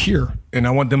Dad's here, and I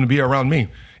want them to be around me.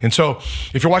 And so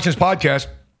if you're watching this podcast,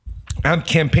 I'm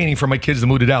campaigning for my kids to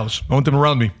move to Dallas. I want them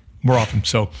around me more often.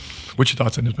 So what's your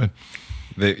thoughts on this, man?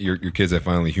 Your kids have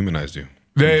finally humanized you.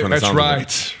 That's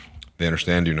right. They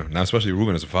understand you now, especially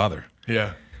Ruben as a father.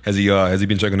 Yeah. Has he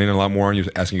been checking in a lot more on you,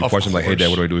 asking you questions like, "Hey, Dad,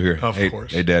 what do I do here? Of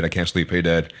course. Hey, Dad, I can't sleep. Hey,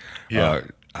 Dad, Yeah.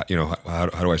 How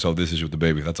do I solve this issue with the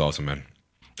baby?" That's awesome, man.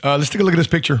 Let's take a look at this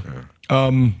picture.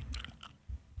 Yeah.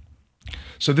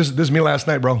 So this is me last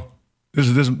night, bro. This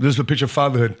is a picture of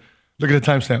fatherhood. Look at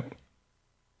the timestamp.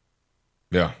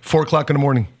 Yeah. 4 o'clock in the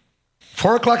morning.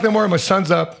 4 o'clock in the morning, my son's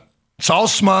up. It's all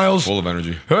smiles. Full of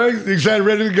energy. Right? Excited,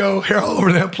 ready to go. Hair all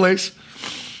over that place.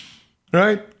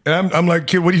 Right? And I'm like,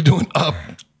 kid, what are you doing? Up.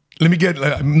 Let me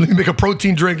make a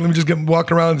protein drink. Let me just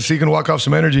walk around so you can walk off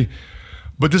some energy.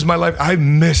 But this is my life. I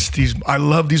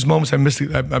love these moments. I miss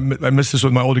this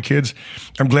with my older kids.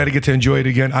 I'm glad I get to enjoy it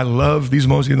again. I love these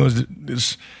moments. You know,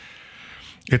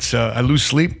 I lose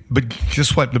sleep, but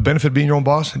guess what? The benefit of being your own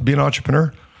boss, being an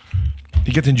entrepreneur,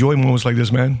 you get to enjoy moments like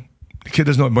this, man. The kid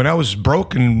doesn't know. When I was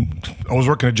broke and I was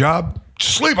working a job,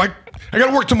 sleep. I got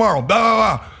to work tomorrow. Blah,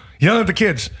 blah, blah. Yelling at the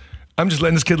kids. I'm just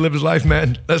letting this kid live his life,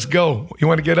 man. Let's go. You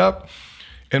want to get up?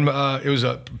 And it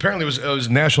was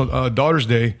National Daughters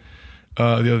Day the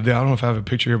other day. I don't know if I have a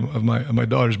picture of my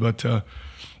daughters, but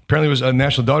apparently it was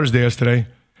National Daughters Day yesterday,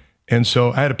 and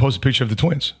so I had to post a picture of the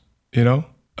twins. You know,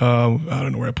 I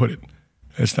don't know where I put it.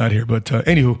 It's not here, but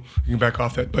anywho, you can back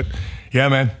off that. But yeah,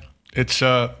 man, it's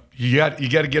you got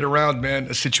to get around, man,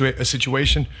 a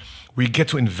situation where you get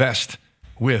to invest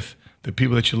with the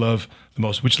people that you love the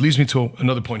most. Which leads me to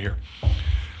another point here.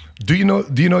 Do you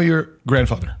know your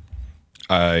grandfather?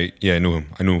 I knew him.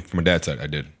 I knew him from my dad's side. I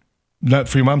did. Not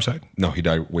for your mom's side? No, he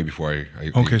died way before I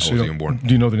was even born.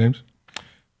 Do you know the names?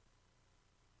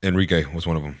 Enrique was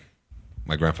one of them.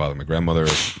 My grandfather. My grandmother,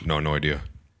 no idea.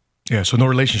 Yeah, so no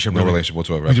relationship. No relationship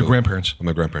whatsoever. With your grandparents? With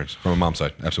my grandparents. From my mom's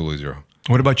side, absolutely zero.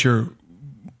 What about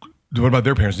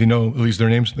their parents? Do you know at least their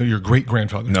names? Your great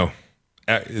grandfather? No,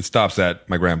 it stops at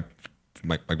my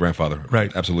grandfather.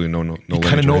 Right. Absolutely no. You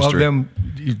kind of know history of them.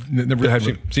 You've never had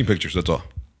seen pictures. That's all.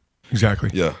 Exactly.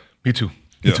 Yeah. Me too.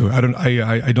 Me too. I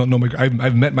don't know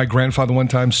I've met my grandfather one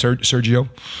time, Sergio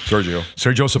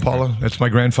Sapala. That's my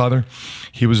grandfather.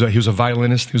 He was a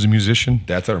violinist. He was a musician.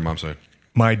 Dad's side or mom's side?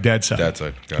 My dad's side. Dad's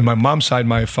side. My mom's side,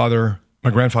 my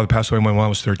grandfather passed away when my mom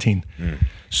was 13.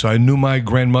 So I knew my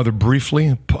grandmother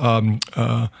briefly,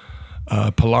 Pilar,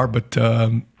 but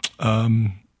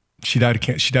she died of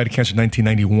cancer in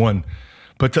 1991.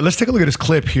 But let's take a look at this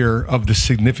clip here of the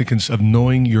significance of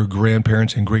knowing your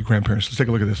grandparents and great-grandparents. Let's take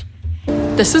a look at this.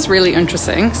 This is really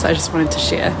interesting, so I just wanted to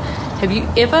share. Have you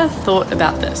ever thought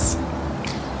about this?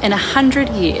 In 100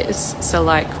 years, so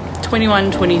like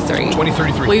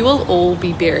 2033, we will all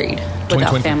be buried with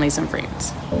our families and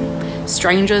friends.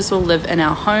 Strangers will live in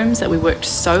our homes that we worked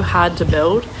so hard to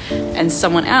build, and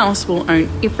someone else will own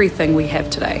everything we have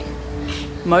today.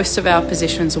 Most of our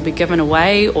possessions will be given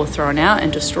away or thrown out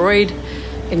and destroyed,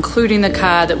 including the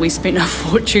car that we spent a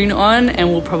fortune on and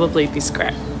will probably be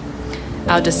scrapped.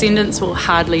 Our descendants will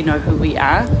hardly know who we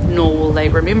are, nor will they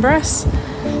remember us.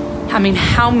 I mean,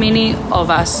 how many of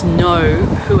us know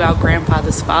who our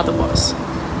grandfather's father was?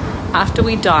 After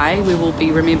we die, we will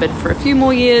be remembered for a few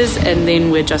more years, and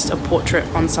then we're just a portrait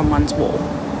on someone's wall.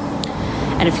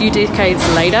 And a few decades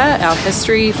later, our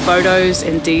history, photos,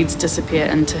 and deeds disappear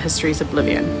into history's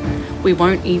oblivion. We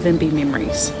won't even be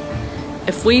memories.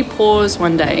 If we pause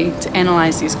one day to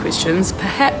analyse these questions,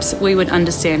 perhaps we would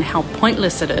understand how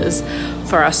pointless it is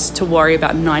for us to worry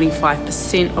about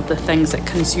 95% of the things that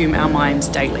consume our minds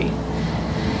daily.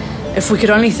 If we could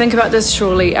only think about this,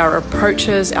 surely our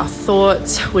approaches, our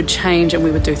thoughts would change and we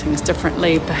would do things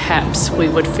differently. Perhaps we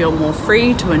would feel more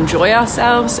free to enjoy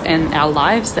ourselves and our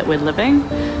lives that we're living.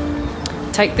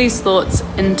 Take these thoughts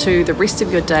into the rest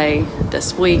of your day,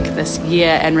 this week, this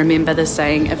year, and remember the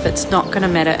saying, if it's not going to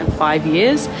matter in 5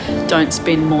 years, don't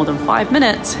spend more than 5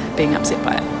 minutes being upset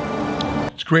by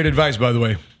it. It's great advice, by the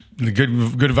way.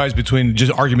 Good advice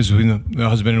just arguments between the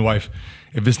husband and wife.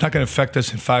 If it's not going to affect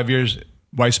us in 5 years,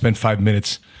 why spend 5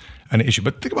 minutes on an issue?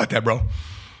 But think about that, bro.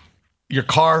 Your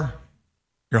car,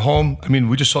 your home. I mean,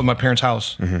 we just sold my parents'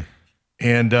 house. Mm-hmm.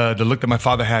 And the look that my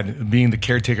father had being the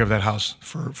caretaker of that house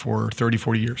for 30,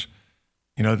 40 years.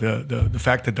 You know, the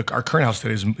fact that our current house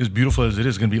today is as beautiful as it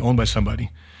is going to be owned by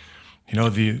somebody. You know,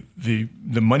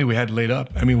 the money we had laid up.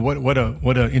 I mean, what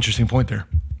a interesting point there.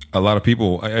 A lot of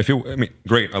people, I mean,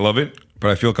 great, I love it,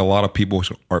 but I feel like a lot of people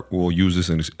will use this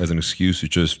as an excuse to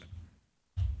just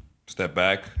step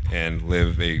back and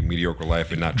live a mediocre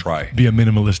life and not try. Be a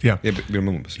minimalist, yeah. Yeah, be a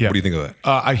minimalist. Yeah. What do you think of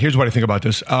that? Here's what I think about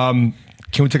this. Can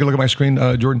we take a look at my screen,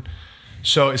 Jordan?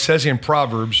 So it says here in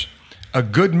Proverbs, a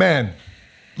good man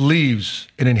leaves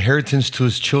an inheritance to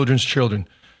his children's children,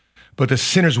 but the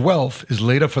sinner's wealth is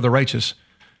laid up for the righteous.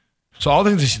 So all the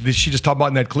things that she just talked about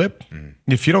in that clip,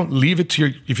 if you don't leave it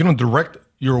to if you don't direct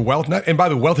your wealth, and by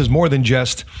the way, wealth is more than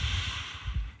just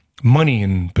money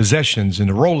and possessions and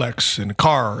a Rolex and a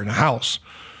car and a house.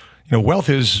 Wealth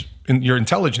is in your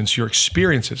intelligence, your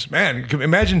experiences. Man,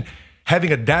 imagine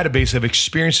having a database of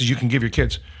experiences you can give your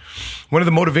kids. One of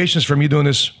the motivations for me doing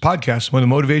this podcast, one of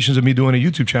the motivations of me doing a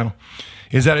YouTube channel,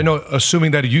 is that I know,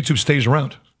 assuming that YouTube stays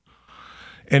around,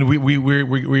 and we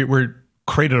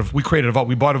created a vault.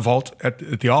 We bought a vault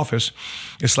at the office.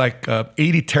 It's like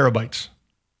 80 terabytes,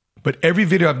 but every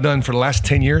video I've done for the last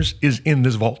 10 years is in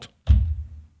this vault.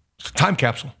 It's a time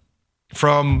capsule,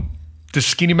 from the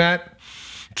skinny mat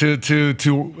to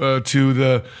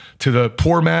the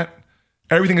poor mat.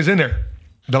 Everything is in there.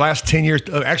 The last 10 years,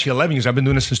 actually 11 years, I've been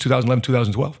doing this since 2011,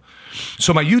 2012.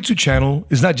 So my YouTube channel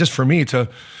is not just for me to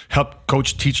help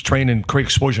coach, teach, train, and create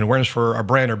exposure and awareness for our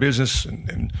brand, our business,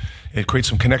 and create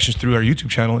some connections through our YouTube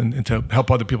channel and to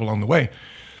help other people along the way.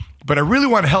 But I really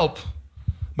want to help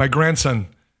my grandson,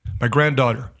 my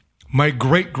granddaughter, my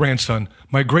great-grandson,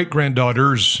 my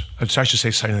great-granddaughters. I should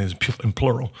say silently in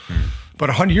plural. But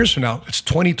 100 years from now, it's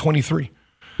 2023.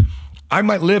 I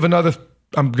might live I'm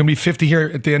going to be 50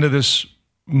 here at the end of this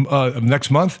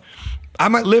next month. I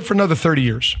might live for another 30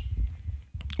 years.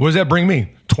 What does that bring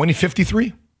me?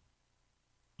 2053?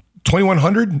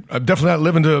 2100? I'm definitely not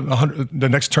living to the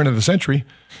next turn of the century.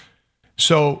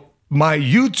 So my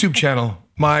YouTube channel,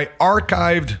 my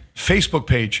archived Facebook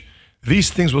page,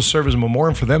 these things will serve as a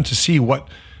memorial for them to see what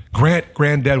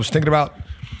granddad was thinking about,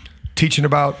 teaching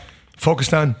about,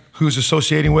 focused on, who's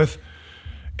associating with.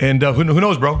 And who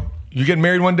knows, bro? You get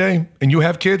married one day and you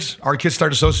have kids, our kids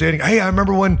start associating. Hey, I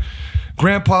remember when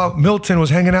Grandpa Milton was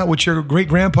hanging out with your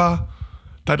great-grandpa.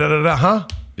 Huh?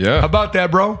 Yeah. How about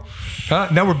that, bro? Huh?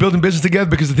 Now we're building business together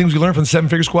because of the things we learned from the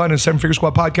 7-Figure Squad and the 7-Figure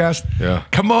Squad podcast. Yeah.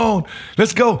 Come on.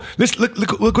 Let's go. Let's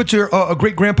look what your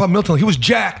great-grandpa Milton, he was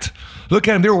jacked. Look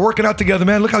at him. They were working out together,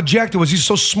 man. Look how jacked it was. He's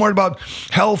so smart about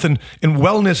health and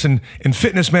wellness and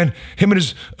fitness, man. Him and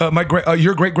his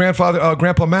your great-grandfather,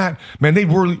 Grandpa Matt, man, they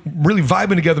were really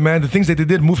vibing together, man. The things that they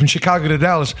did, move from Chicago to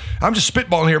Dallas. I'm just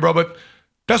spitballing here, bro, but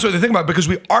that's what they think about, because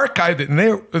we archived it, and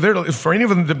they're for any of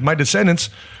them, my descendants,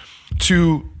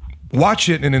 to watch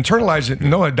it and internalize it and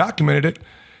know I documented it.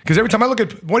 Because every time I look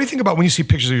at, what do you think about when you see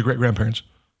pictures of your great-grandparents?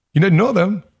 You didn't know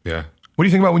them. Yeah. What do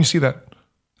you think about when you see that?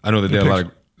 I know they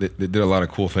did a lot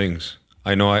of cool things.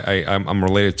 I know I'm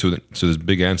related to this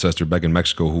big ancestor back in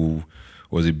Mexico who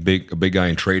was a big guy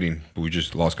in trading, but we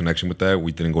just lost connection with that.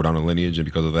 We didn't go down a lineage, and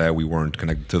because of that, we weren't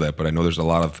connected to that. But I know there's a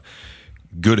lot of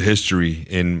good history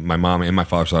in my mom and my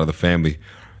father's side of the family.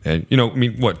 And,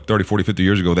 30, 40, 50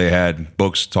 years ago, they had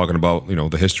books talking about,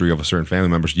 the history of a certain family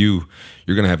members. You're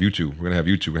going to have YouTube. We're going to have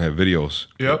YouTube. We're going to have videos.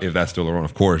 Yep. If that's still around,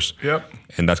 of course. Yep.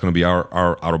 And that's going to be our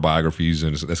autobiographies,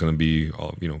 and that's going to be,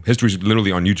 history's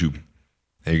literally on YouTube.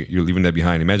 And you're leaving that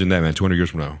behind. Imagine that, man, 200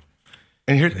 years from now.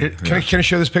 And here, can I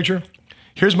share this picture?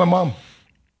 Here's my mom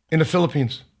in the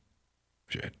Philippines.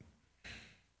 Shit.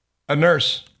 A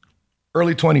nurse,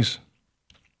 early 20s.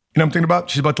 You know what I'm thinking about?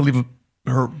 She's about to leave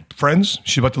her friends.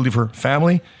 She's about to leave her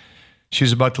family.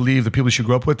 She's about to leave the people she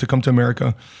grew up with to come to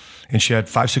America. And she had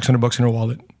 $500-600 in her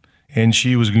wallet. And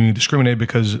she was going to discriminate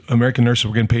because American nurses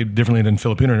were getting paid differently than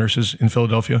Filipino nurses in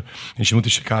Philadelphia. And she went to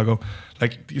Chicago.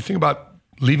 Like, you think about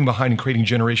leaving behind and creating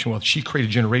generational wealth. She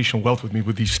created generational wealth with me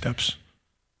with these steps.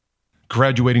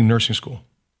 Graduating nursing school.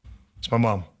 It's my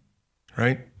mom,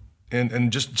 right?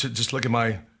 And just look at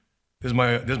there's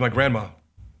my grandma.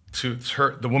 To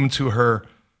her, the woman to her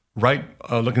right,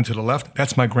 looking to the left,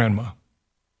 that's my grandma,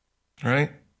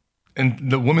 right? And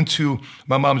the woman to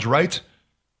my mom's right,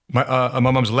 my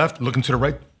mom's left, looking to the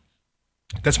right,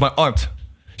 that's my aunt.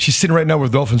 She's sitting right now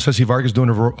with Dolphin Ceci Vargas doing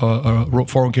a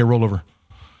 401k rollover.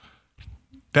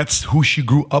 That's who she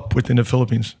grew up with in the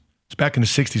Philippines. It's back in the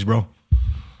 60s, bro.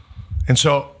 And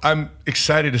so I'm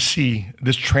excited to see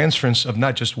this transference of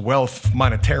not just wealth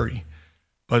monetary,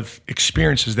 but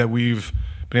experiences that we've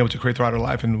been able to create throughout our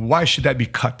life. And why should that be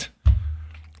cut?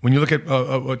 When you look at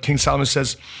what King Solomon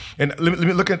says, and let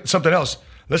me look at something else.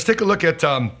 Let's take a look at,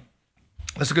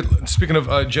 speaking of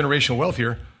generational wealth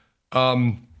here,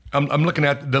 I'm looking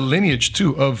at the lineage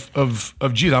too of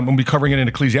Jesus. I'm going to be covering it in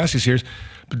Ecclesiastes here.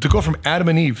 But to go from Adam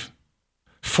and Eve,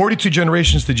 42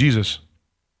 generations to Jesus,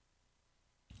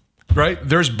 right?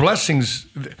 There's blessings.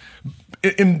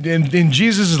 in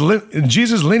Jesus'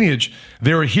 lineage,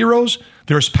 there were heroes,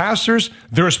 there was pastors,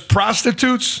 there was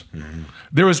prostitutes,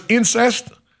 there was incest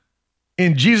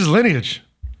in Jesus' lineage.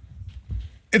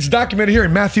 It's documented here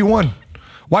in Matthew 1.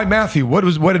 Why Matthew? What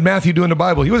did Matthew do in the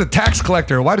Bible? He was a tax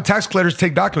collector. Why do tax collectors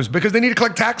take documents? Because they need to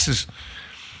collect taxes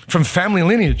from family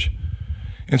lineage.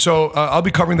 And so I'll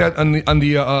be covering that on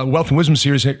the Wealth and Wisdom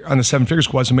series on the Seven Figure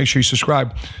Squad, so make sure you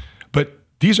subscribe. But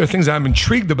these are things that I'm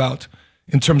intrigued about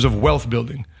in terms of wealth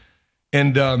building.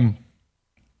 And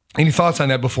any thoughts on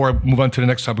that before I move on to the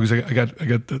next topic? Because I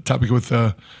got the topic with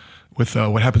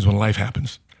what happens when life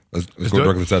happens. Let's go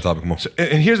directly to that topic more.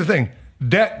 And here's the thing.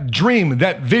 That dream,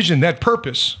 that vision, that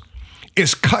purpose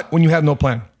is cut when you have no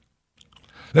plan.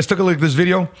 Let's take a look at this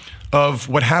video of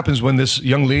what happens when this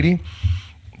young lady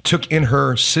took in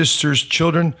her sister's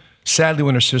children, sadly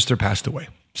when her sister passed away.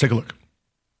 Let's take a look.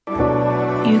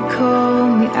 You call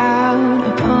me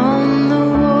out upon the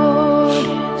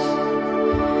waters,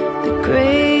 the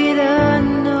great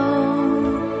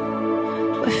unknown,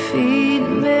 where feet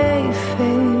may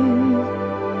fail.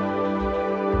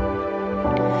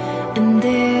 And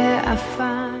there I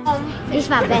find it's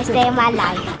my best day of my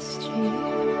life.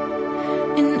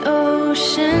 In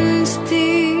oceans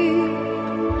deep,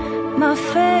 my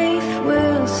faith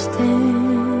will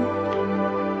stand.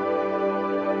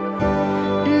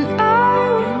 And I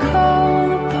will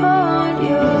call upon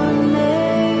your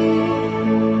name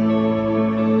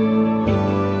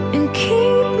and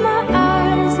keep my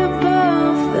eyes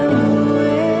above the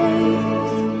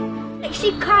waves. Like,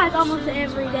 she cries almost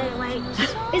every day. Like,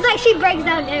 it's like she breaks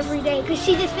down every day because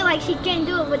she just feel like she can't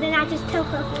do it, but then I just tell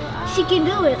her she can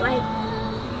do it. Like,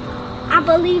 I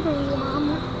believe in you,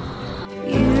 Mama.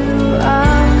 You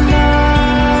are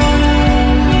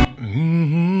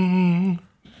mine.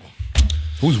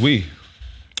 Who's we?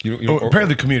 Apparently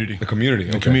the community. The community.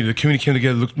 Okay. The community came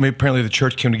together. Apparently the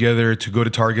church came together to go to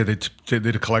Target. They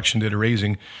did a collection, did a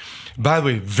raising. By the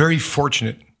way, very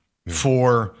fortunate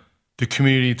for the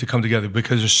community to come together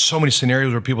because there's so many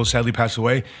scenarios where people sadly pass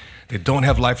away. They don't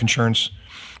have life insurance.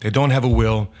 They don't have a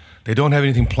will. They don't have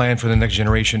anything planned for the next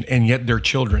generation, and yet their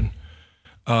children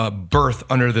birth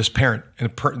under this parent, and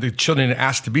the children are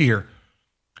asked to be here.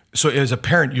 So as a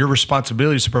parent, your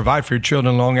responsibility is to provide for your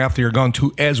children long after you're gone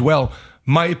too as well,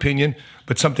 my opinion,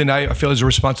 but something I feel is a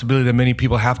responsibility that many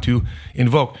people have to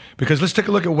invoke. Because let's take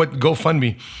a look at what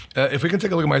GoFundMe, if we can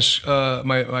take a look at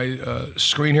my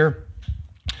screen here.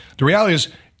 The reality is,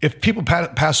 if people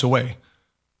pass away,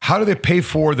 how do they pay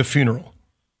for the funeral?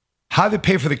 How do they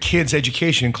pay for the kids'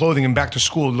 education and clothing and back to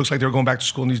school? It looks like they're going back to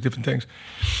school and these different things.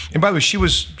 And by the way, she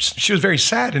was very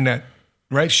sad in that,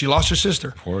 right? She lost her sister.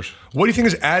 Of course. What do you think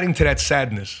is adding to that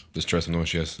sadness? The stress of knowing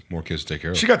she has more kids to take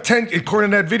care of. She got 10,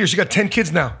 according to that video, she got 10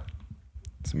 kids now.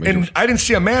 And I didn't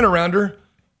see a man around her,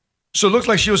 so it looks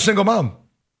like she was a single mom.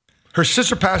 Her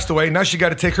sister passed away. Now she got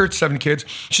to take her 7 kids.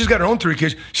 She's got her own 3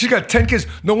 kids. She's got 10 kids.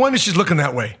 No wonder she's looking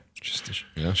that way. She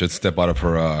should step out of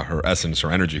her essence,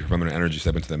 her energy, her feminine energy,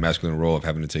 step into the masculine role of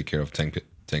having to take care of 10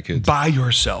 kids. By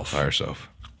yourself. By herself.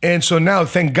 And so now,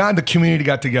 thank God the community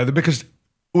got together, because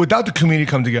without the community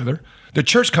coming together, the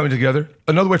church coming together,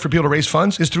 another way for people to raise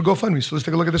funds is through GoFundMe. So let's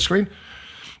take a look at the screen.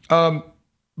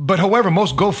 But however,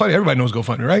 most GoFundMe, everybody knows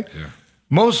GoFundMe, right? Yeah.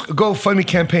 Most GoFundMe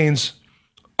campaigns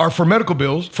are for medical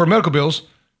bills,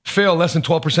 fail less than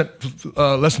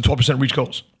 12% reach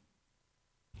goals.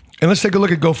 And let's take a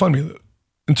look at GoFundMe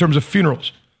in terms of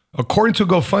funerals. According to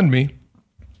GoFundMe,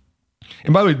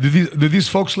 and by the way, do these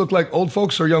folks look like old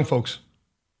folks or young folks?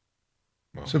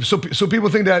 Wow. So people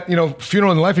think that,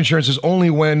 funeral and life insurance is only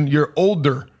when you're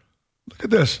older. Look at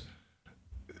this.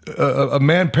 A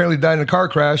man apparently died in a car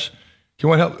crash. He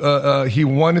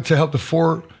wanted to help the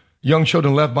 4 young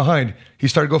children left behind. He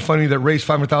started GoFundMe that raised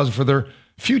 $500,000 for their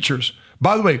futures.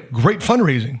 By the way, great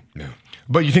fundraising. Yeah.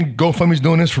 But you think GoFundMe's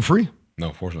doing this for free? No,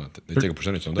 of course not. They take a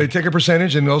percentage, don't they? They take a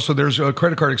percentage, and also there's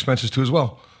credit card expenses too as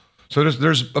well. So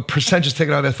there's a percentage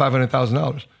taken out of that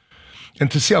 $500,000. And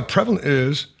to see how prevalent it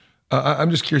is, I'm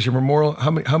just curious here, Memorial,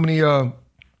 how many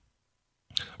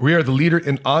we are the leader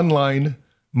in online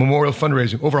memorial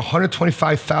fundraising. Over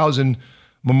 125,000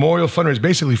 memorial fundraisers,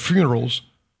 basically funerals,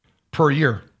 per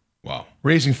year. Wow.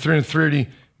 Raising $330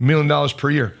 million per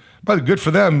year. But good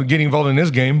for them getting involved in this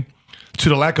game, to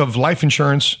the lack of life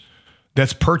insurance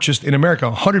that's purchased in America.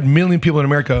 100 million people in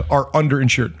America are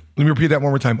underinsured. Let me repeat that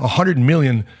one more time. 100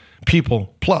 million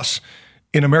people plus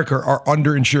in America are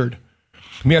underinsured.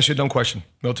 Let me ask you a dumb question,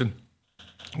 Milton.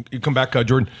 You come back,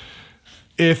 Jordan.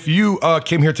 If you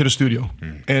came here to the studio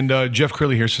and Jeff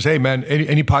Curley here says, hey, man,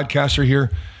 any podcaster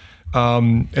here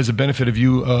as a benefit of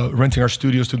you renting our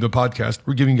studios to the podcast,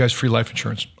 we're giving you guys free life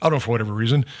insurance. I don't know for whatever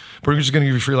reason, but we're just going to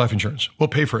give you free life insurance. We'll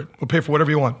pay for it. We'll pay for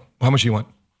whatever you want. How much do you want?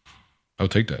 I'll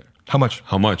take that. How much?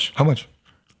 How much? How much?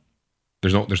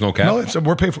 There's no cap? No,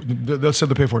 we're paying for it. They said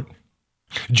they'll pay for it.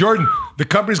 Jordan, the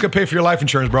company's going to pay for your life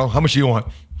insurance, bro. How much do you want?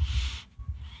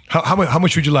 How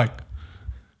much would you like?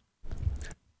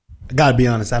 I gotta be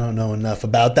honest, I don't know enough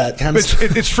about that kind of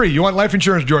stuff. It's free. You want life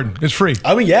insurance, Jordan? It's free.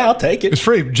 I mean, yeah, I'll take it. It's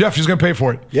free. Jeff is going to pay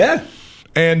for it. Yeah.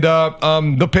 And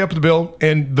they'll pay up the bill,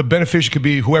 and the beneficiary could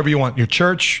be whoever you want. Your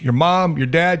church, your mom, your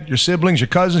dad, your siblings, your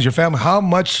cousins, your family. How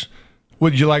much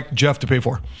would you like Jeff to pay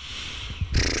for?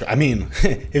 I mean,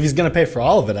 if he's going to pay for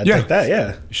all of it, I'd take that,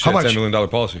 yeah. How much? $10 million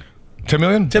policy. 10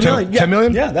 million? 10 million, yeah. 10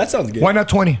 million? Yeah, that sounds good. Why not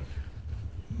 20?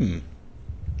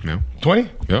 Yeah. 20?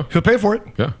 Yeah. He'll pay for it.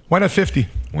 Yeah. Why not 50?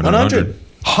 100.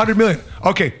 100 million.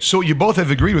 Okay, so you both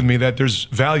have agreed with me that there's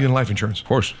value in life insurance. Of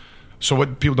course. So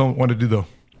what people don't want to do, though?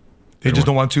 They just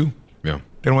don't want to? Yeah.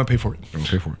 They don't want to pay for it. They don't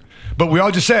pay for it. But we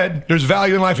all just said there's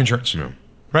value in life insurance. Yeah.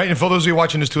 Right? And for those of you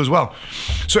watching this too as well.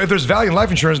 So if there's value in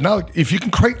life insurance, now if you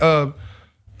can create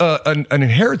an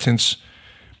inheritance,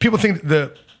 people think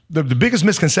the biggest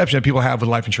misconception that people have with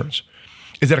life insurance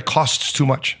is that it costs too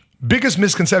much. Biggest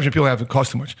misconception people have, it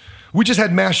costs too much. We just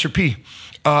had Master P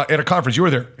at a conference. You were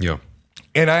there. Yeah.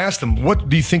 And I asked him, what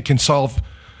do you think can solve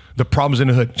the problems in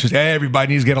the hood? She says,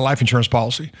 everybody needs to get a life insurance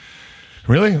policy.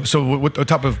 Really? So what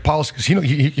type of policy? Because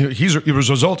he was a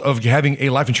result of having a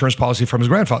life insurance policy from his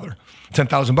grandfather.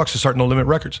 $10,000 to start No Limit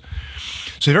Records.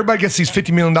 So if everybody gets these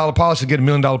 $50 million policies, get $1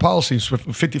 million policies for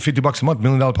 $50 a month, $1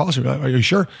 million policy, are you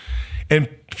sure? And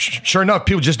sure enough,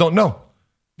 people just don't know.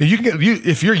 You can get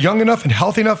if you're young enough and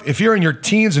healthy enough, if you're in your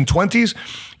teens and 20s,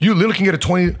 you literally can get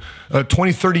a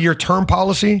 20, 30 year term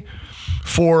policy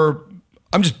for,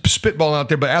 I'm just spitballing out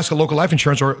there, but ask a local life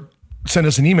insurance or send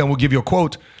us an email. We'll give you a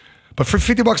quote. But for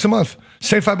 $50 a month,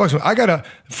 $75 a month, I got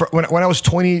when I was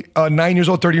 29 years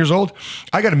old, 30 years old,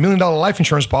 I got $1 million life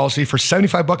insurance policy for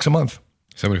 $75 a month.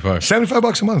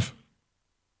 $75 a month.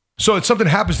 So if something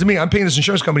happens to me, I'm paying this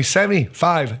insurance company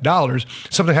 $75.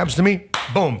 Something happens to me,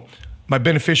 boom. My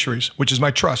beneficiaries, which is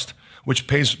my trust, which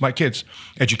pays my kids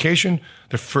education,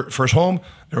 their first home,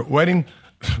 their wedding.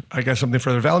 I got something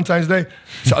for their Valentine's Day.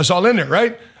 So it's all in there,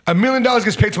 right? $1 million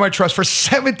gets paid to my trust for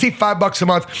 $75 a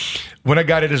month when I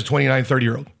got it as a 29,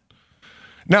 30-year-old.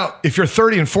 Now, if you're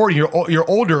 30 and 40, you're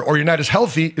older or you're not as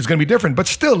healthy, it's going to be different. But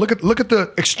still, look at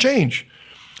the exchange.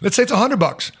 Let's say it's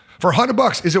 $100. For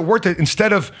 $100, is it worth it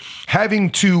instead of having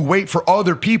to wait for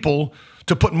other people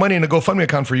to put money in a GoFundMe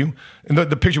account for you? And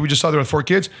the picture we just saw there with 4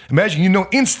 kids, imagine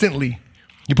instantly.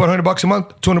 You put $100 a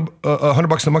month,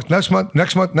 $100 a month,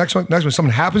 next month,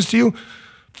 something happens to you,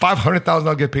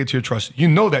 $500,000 get paid to your trust. You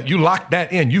know that. You lock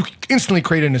that in. You instantly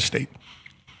create an estate.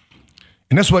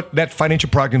 And that's what that financial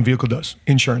product and vehicle does,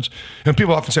 insurance. And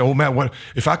people often say, oh man, what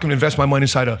if I can invest my money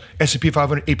inside a S&P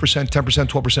 500, 8%, 10%,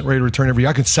 12% rate of return every year,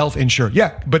 I can self-insure.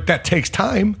 Yeah, but that takes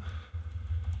time.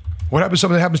 What happens if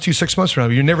something happens to you 6 months from now?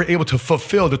 You're never able to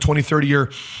fulfill the 20,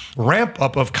 30-year ramp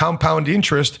up of compound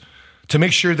interest to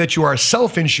make sure that you are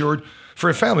self-insured for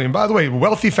a family. And by the way,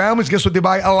 wealthy families, guess what they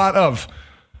buy a lot of?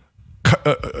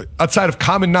 Outside of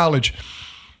common knowledge,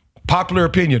 popular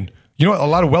opinion. You know what a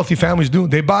lot of wealthy families do?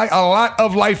 They buy a lot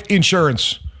of life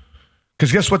insurance.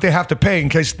 Because guess what they have to pay in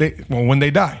case when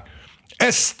they die?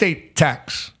 Estate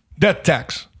tax, death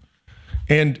tax.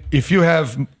 And if you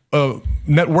have a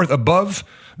net worth above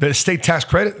the estate tax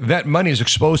credit, that money is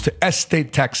exposed to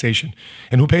estate taxation.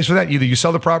 And who pays for that? Either you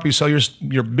sell the property, you sell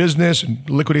your business and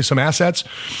liquidate some assets,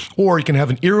 or you can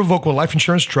have an irrevocable life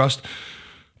insurance trust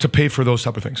to pay for those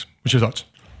type of things. What's your thoughts?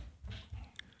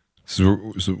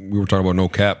 So we were talking about no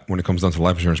cap when it comes down to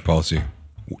life insurance policy.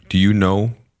 Do you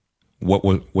know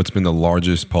what's been the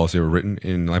largest policy ever written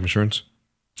in life insurance?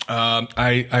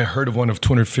 I heard of one of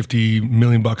 $250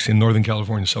 million in Northern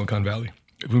California, Silicon Valley.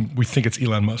 We think it's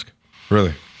Elon Musk.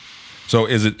 Really? So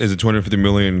is it $250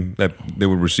 million that they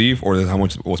would receive, or is how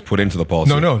much was put into the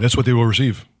policy? No, that's what they will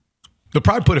receive. They'll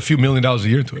probably put a few $1 million a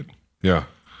year into it. Yeah.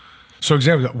 So,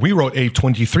 example, we wrote a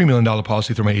 $23 million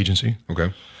policy through my agency.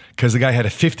 Okay. Because the guy had a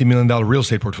 $50 million real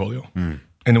estate portfolio. And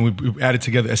then we added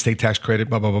together estate tax credit,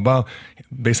 blah, blah, blah, blah,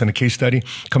 based on a case study.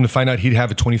 Come to find out he'd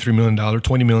have a $23 million,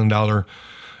 $20 million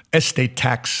estate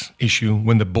tax issue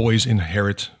when the boys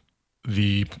inherit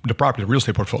the property, the real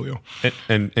estate portfolio.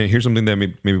 And here's something that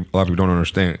maybe a lot of people don't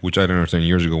understand, which I didn't understand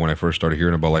years ago when I first started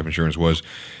hearing about life insurance, was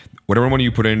whatever money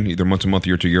you put in, either month to month,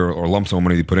 year to year, or lump sum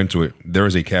money you put into it, there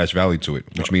is a cash value to it,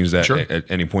 which means that at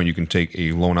any point you can take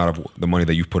a loan out of the money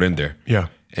that you've put in there. Yeah.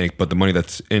 but the money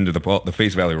that's into the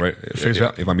face value, right? Face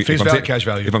value, cash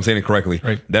value. If I'm saying it correctly,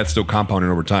 right. That's still compounding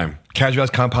over time. Cash value is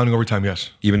compounding over time,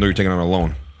 yes. Even though you're taking out a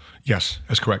loan. Yes,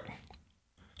 that's correct.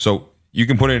 So you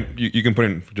can put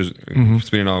in just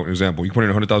spinning out an example. You can put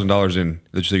in $100,000 in.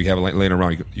 Let's say you have it laying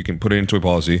around. You can put it into a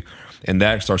policy, and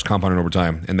that starts compounding over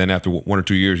time. And then after 1 or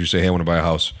 2 years, you say, "Hey, I want to buy a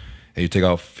house," and you take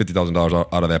out $50,000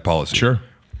 out of that policy. Sure.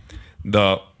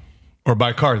 Or buy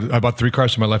a car. I bought 3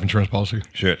 cars through my life insurance policy.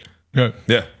 Shit.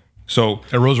 Yeah. So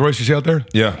a Rolls Royce you see out there?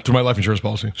 Yeah. Through my life insurance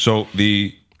policy. So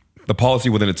the policy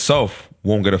within itself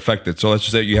won't get affected. So let's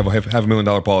just say you have a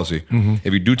 $500,000 policy.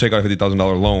 If you do take out a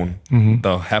 $50,000 loan,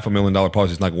 the $500,000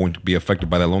 policy is not going to be affected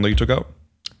by that loan that you took out?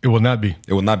 It will not be.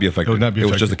 It will not be affected. It will not be affected.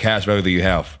 It was just the cash value that you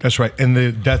have. That's right. And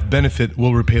the death benefit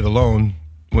will repay the loan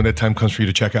when that time comes for you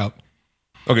to check out.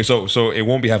 Okay, so it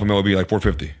won't be $500,000, it'll be like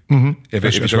 $450,000. If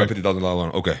you took out a $50,000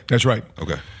 loan. Okay. That's right.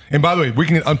 Okay. And by the way, we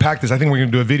can unpack this. I think we're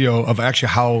going to do a video of actually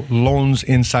how loans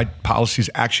inside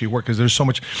policies actually work, because there's so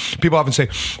much. People often say,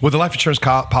 well, the life insurance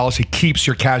policy keeps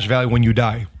your cash value when you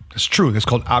die. That's true. That's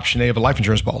called option A of a life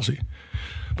insurance policy.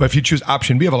 But if you choose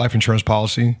option B of a life insurance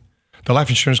policy, the life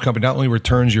insurance company not only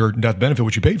returns your death benefit,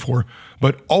 which you paid for,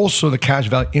 but also the cash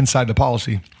value inside the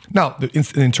policy. Now, the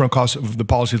internal cost of the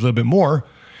policy is a little bit more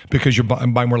because you're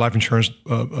buying more life insurance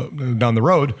down the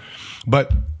road.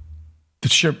 But the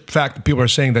sheer fact that people are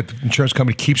saying that the insurance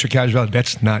company keeps your cash value,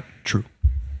 that's not true.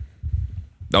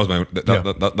 That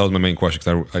was my main question,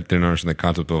 because I didn't understand the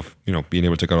concept of being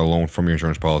able to take out a loan from your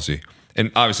insurance policy.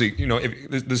 And obviously, if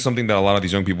this is something that a lot of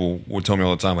these young people would tell me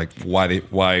all the time, like why they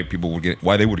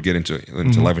would get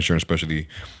into life insurance, especially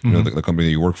the company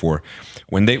that you work for.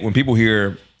 When people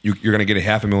hear you're going to get a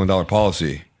 $500,000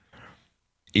 policy,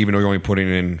 even though you're only putting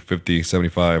in 50,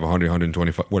 75, 100,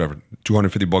 125, whatever,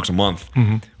 $250 a month.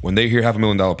 When they hear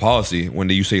 $500,000 policy, when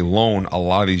you say loan, a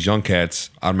lot of these young cats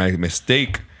automatically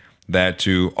mistake that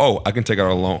to, I can take out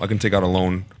a loan. I can take out a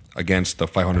loan against the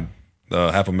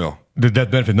 $500,000. The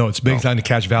death benefit, no, it's based on the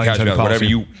cash value. Cash value, whatever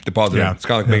you deposit, it's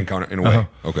kind of like a bank account in a way.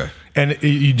 Okay, and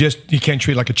you can't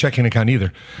treat it like a checking account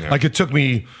either. Yeah. Like it took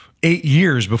me 8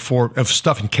 years of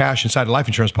stuffing cash inside a life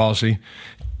insurance policy.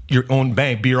 Your own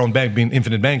bank, being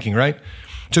infinite banking, right?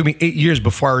 It took me 8 years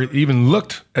before I even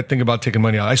looked at thinking about taking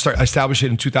money out. I established it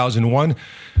in 2001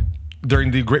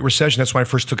 during the Great Recession. That's when I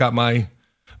first took out my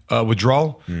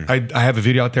withdrawal. I have a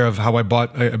video out there of how I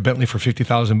bought a Bentley for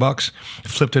 $50,000,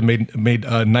 flipped it, made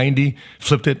 90,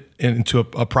 flipped it into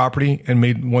a property, and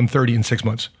made 130 in 6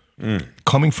 months,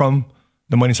 coming from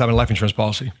the money inside my life insurance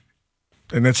policy.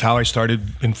 And that's how I started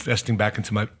investing back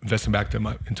into my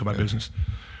business.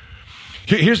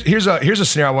 Here's a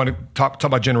scenario I want to talk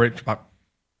about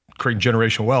creating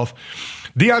generational wealth.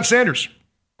 Deion Sanders.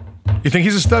 You think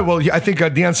he's a stud? Well, I think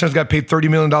Deion Sanders got paid $30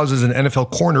 million as an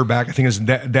NFL cornerback. I think his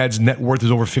dad's net worth is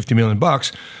over $50 million.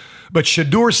 But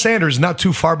Shedeur Sanders is not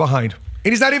too far behind.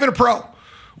 And he's not even a pro.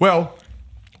 Well,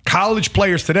 college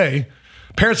players today,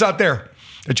 parents out there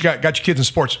that you got your kids in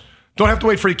sports, don't have to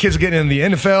wait for your kids to get in the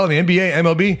NFL, the NBA,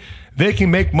 MLB. They can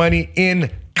make money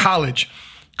in college,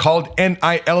 called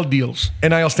NIL deals.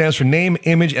 NIL stands for name,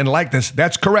 image, and likeness.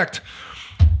 That's correct.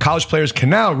 College players can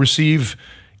now receive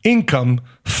income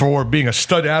for being a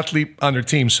stud athlete on their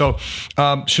team. So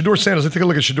Shedeur Sanders, let's take a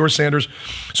look at Shedeur Sanders.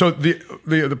 So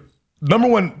the number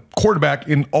one quarterback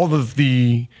in all of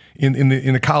the in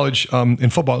the college in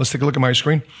football. Let's take a look at my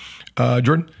screen,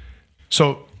 Jordan.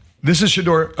 So this is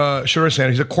Shedeur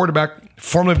Sanders. He's a quarterback,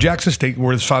 formerly of Jackson State,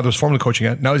 where his father was formerly coaching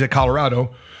at. Now he's at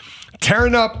Colorado,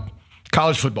 tearing up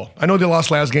college football. I know they lost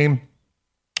last game,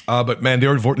 but man,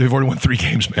 they've already won 3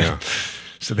 games, man. Yeah.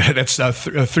 So that's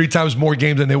 3 times more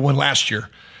games than they won last year.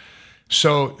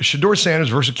 So Shedeur Sanders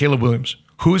versus Caleb Williams.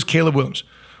 Who is Caleb Williams?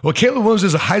 Well, Caleb Williams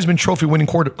is a Heisman Trophy winning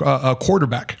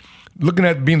quarterback, looking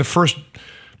at being the first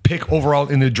pick overall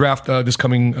in the draft this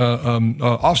coming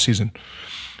offseason.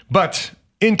 But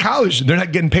in college, they're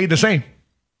not getting paid the same.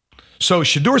 So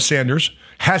Shedeur Sanders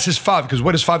has his father, because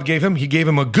what his father gave him, he gave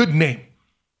him a good name.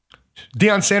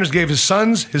 Deion Sanders gave his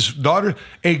sons, his daughter,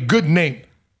 a good name.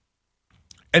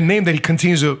 A name that he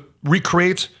continues to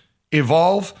recreate,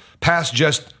 evolve past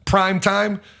just prime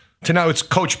time to now it's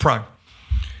Coach Prime.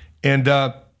 And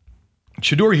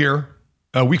Shedeur here,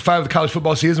 week 5 of the college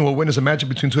football season, will witness a matchup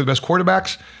between 2 of the best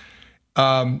quarterbacks,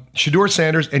 Shedeur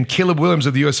Sanders and Caleb Williams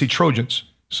of the USC Trojans.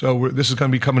 So this is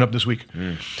going to be coming up this week.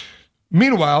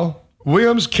 Meanwhile,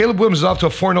 Caleb Williams is off to a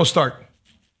 4-0 start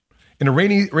in a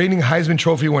reigning Heisman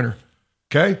Trophy winner.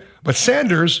 Okay? But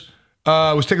Sanders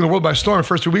was taking the world by storm in the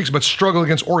first 2 weeks, but struggled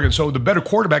against Oregon. So the better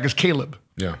quarterback is Caleb.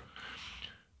 Yeah.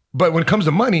 But when it comes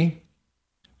to money,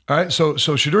 all right, so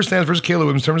Shedeur Sanders versus Caleb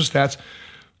Williams in terms of stats,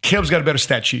 Caleb's got a better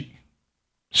stat sheet.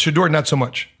 Shedeur, not so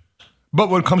much. But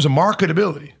when it comes to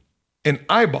marketability and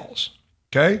eyeballs,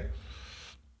 okay,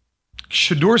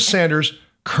 Shedeur Sanders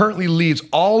currently leads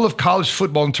all of college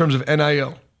football in terms of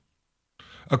NIL.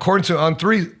 According to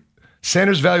On3,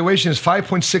 Sanders' valuation is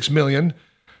 $5.6 million,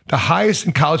 the highest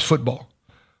in college football.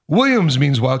 Williams,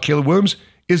 meanwhile, Caleb Williams,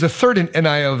 is a third in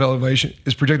NIL valuation,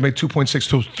 is projected by $2.6,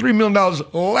 so $3 million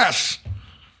less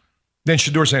than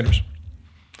Shedeur Sanders.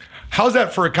 How's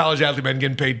that for a college athlete, man,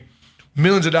 getting paid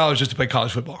millions of dollars just to play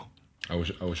college football? I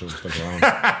wish I was stuck around.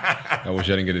 I wish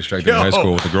I didn't get distracted in high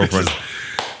school with a girlfriend.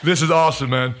 This is awesome,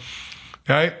 man.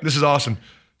 Okay, this is awesome.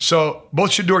 So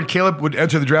both Shedeur and Caleb would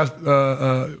enter the draft.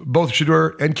 Both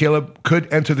Shedeur and Caleb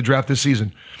could enter the draft this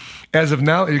season. As of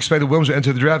now, it's expected Williams will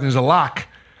enter the draft and is a lock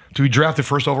to be drafted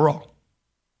first overall.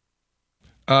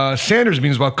 Sanders,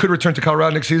 meanwhile, could return to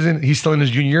Colorado next season. He's still in his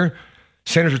junior year.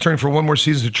 Sanders returning for one more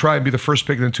season to try and be the first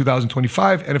pick in the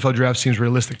 2025 NFL draft seems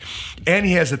realistic. And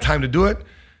he has the time to do it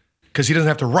because he doesn't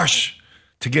have to rush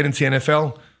to get into the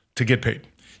NFL to get paid.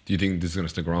 Do you think this is going to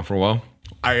stick around for a while?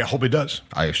 I hope it does.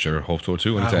 I sure hope so,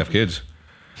 too. I need to have kids.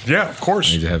 Yeah, of course.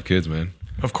 I need to have kids, man.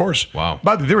 Of course. Wow.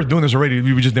 But they were doing this already.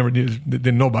 We just never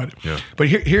didn't know about it. Yeah. But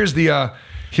here's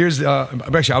actually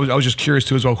I was just curious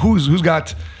too as well. Who's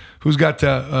got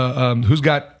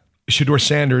Shedeur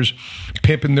Sanders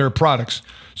pimping their products?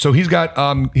 So he's got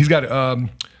an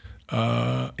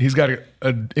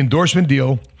endorsement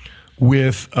deal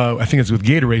with I think it's with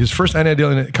Gatorade. His first NIL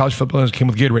deal in college football came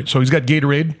with Gatorade. So he's got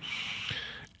Gatorade,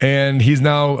 and he's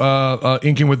now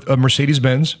inking with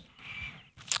Mercedes-Benz.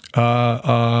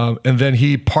 And then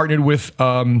he partnered with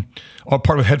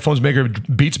headphones maker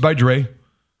Beats by Dre,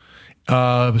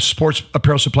 sports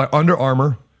apparel supply Under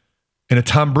Armour, and a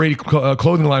Tom Brady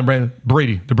clothing line brand,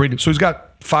 Brady. So he's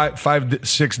got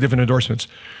 6 different endorsements.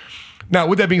 Now,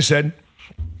 with that being said,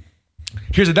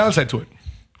 here's a downside to it.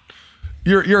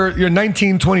 You're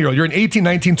 19, 20-year-old. You're an 18,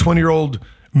 19, 20-year-old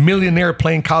millionaire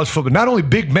playing college football. Not only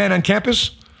big man on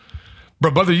campus,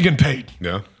 but brother, you're getting paid.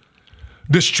 Yeah.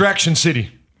 Distraction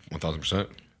city. 1,000%.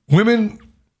 Women,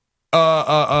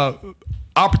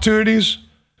 opportunities,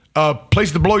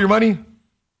 place to blow your money,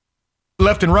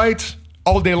 left and right,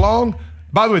 all day long.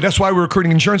 By the way, that's why we're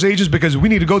recruiting insurance agents, because we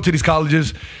need to go to these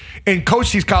colleges and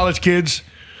coach these college kids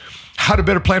how to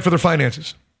better plan for their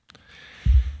finances.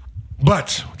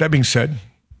 But that being said,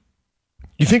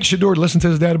 you think Shedeur listened to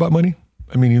his dad about money?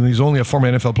 I mean, he's only a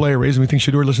former NFL player, right? You think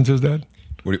Shedeur listened to his dad?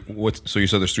 So you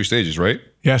said there's 3 stages, right?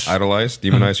 Yes. Idolize,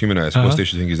 demonize, humanize. What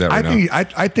stage do you think he's at right now?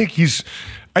 I think he's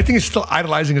still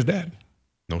idolizing his dad.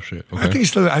 No shit. Okay. I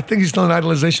think he's still in an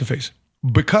idolization phase,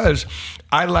 because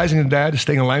idolizing his dad,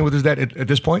 staying in line with his dad at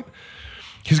this point,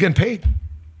 he's getting paid.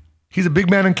 He's a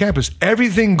big man on campus.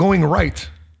 Everything going right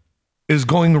is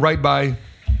going right by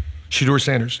Shedeur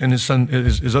Sanders and his son,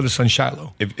 his other son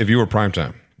Shiloh. If you were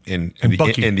primetime in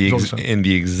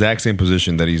the exact same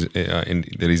position that he's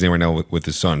in right now with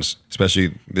his sons,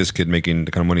 especially this kid making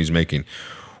the kind of money he's making,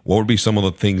 what would be some of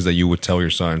the things that you would tell your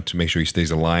son to make sure he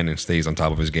stays aligned and stays on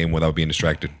top of his game without being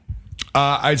distracted?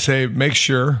 I'd say make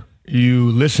sure you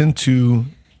listen to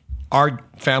our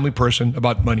family person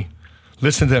about money.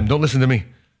 Listen to them. Don't listen to me.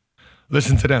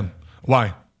 Listen to them.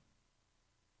 Why?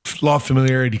 Law of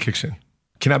familiarity kicks in.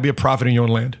 Cannot be a prophet in your own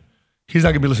land. He's not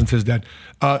going to be listening to his dad.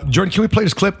 Jordan, can we play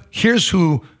this clip? Here's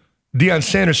who Deion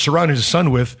Sanders surrounded his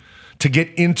son with to get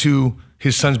into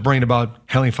his son's brain about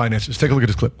handling finances. Take a look at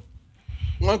this clip.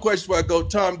 One question before I go,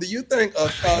 Tom. Do you think a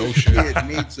college kid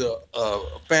needs a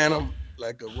Phantom,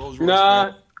 like a Rolls Royce?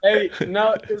 Nah,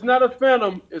 no, it's not a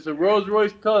Phantom. It's a Rolls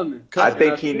Royce Cullinan. I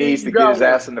think he needs to get his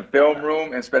ass in the film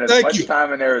room and spend as much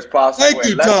time in there as possible. Thank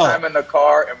you, less Tom. time in the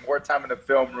car and more time in the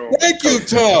film room. Thank you,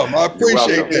 Tom. I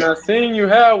appreciate that. I seen you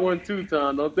have one too,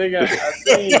 Tom. Don't think I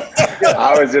seen.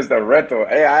 I was just a rental.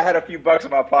 Hey, I had a few bucks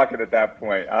in my pocket at that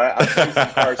point. I'll see some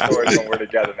car stories when we're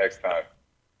together next time.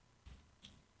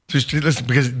 Just listen,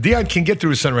 because Deion can't get through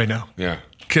his son right now. Yeah.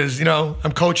 Because,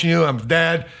 I'm coaching you, I'm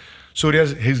dad. So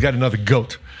he's got another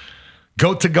goat.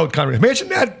 Goat-to-goat conversation. Imagine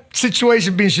that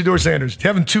situation being Shedeur Sanders,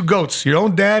 having 2 goats, your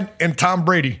own dad and Tom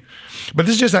Brady. But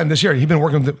this is just this year. He's been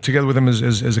working together with him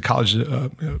as a college,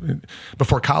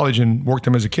 before college, and worked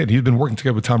him as a kid. He's been working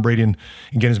together with Tom Brady and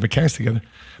getting his mechanics together.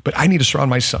 But I need to surround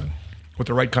my son with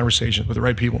the right conversation, with the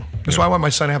right people. That's why I want my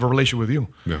son to have a relationship with you.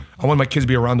 Yeah. I want my kids to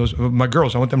be around my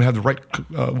girls. I want them to have the right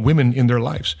women in their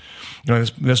lives.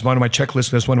 That's one of my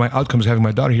checklists. That's one of my outcomes of having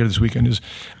my daughter here this weekend is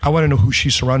I want to know who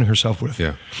she's surrounding herself with.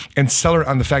 Yeah. And sell her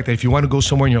on the fact that if you want to go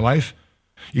somewhere in your life,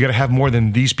 you got to have more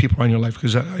than these people around your life,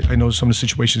 because I know some of the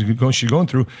situations she's going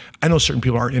through. I know certain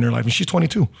people aren't in her life, and she's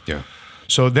 22. Yeah.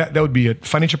 So that would be it.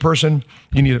 Financial person.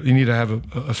 You need to have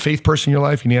a faith person in your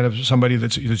life. You need to have somebody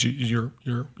that's your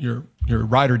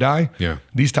ride or die. Yeah.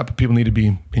 These type of people need to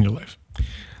be in your life.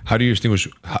 How do you distinguish,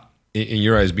 in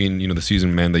your eyes, being the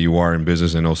seasoned man that you are in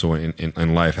business and also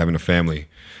in life, having a family?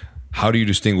 How do you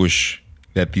distinguish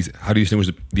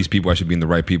these people actually being the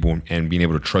right people and being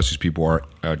able to trust these people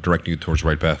are directing you towards the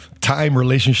right path? Time,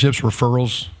 relationships,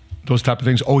 referrals, those type of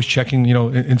things. Always checking.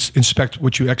 Inspect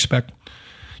what you expect.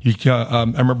 I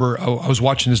remember I was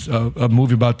watching this a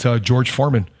movie about George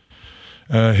Foreman.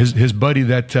 His buddy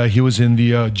that he was in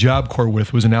the Job Corps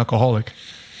with was an alcoholic,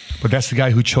 but that's the guy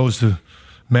who chose to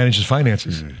manage his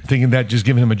finances, thinking that just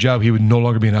giving him a job, he would no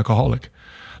longer be an alcoholic.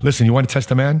 Listen, you want to test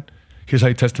a man? Here's how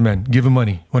you test a man. Give him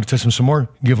money. You want to test him some more?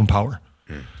 Give him power.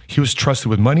 He was trusted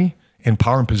with money and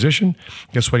power and position.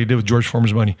 Guess what he did with George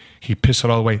Foreman's money? He pissed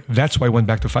it all away. That's why he went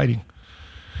back to fighting.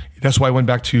 That's why I went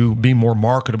back to being more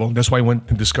marketable. That's why I went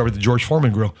and discovered the George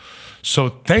Foreman Grill. So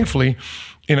thankfully,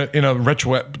 in a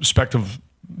retrospective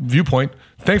viewpoint,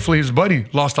 thankfully his buddy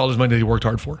lost all his money that he worked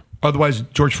hard for. Otherwise,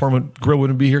 George Foreman Grill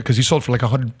wouldn't be here because he sold for like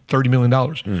 $130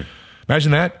 million.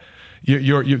 Imagine that. When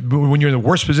you're in the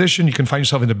worst position, you can find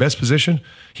yourself in the best position.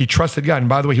 He trusted God. And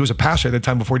by the way, he was a pastor at that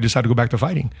time before he decided to go back to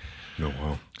fighting. Oh,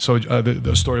 wow. So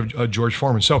the story of George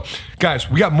Foreman. So, guys,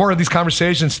 we got more of these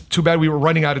conversations. Too bad we were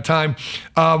running out of time.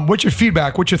 What's your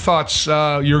feedback? What's your thoughts?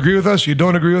 You agree with us? You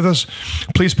don't agree with us?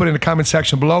 Please put it in the comment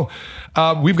section below.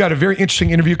 We've got a very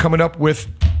interesting interview coming up with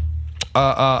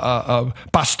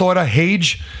Pastora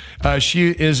Hage. She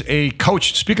is a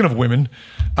coach. Speaking of women,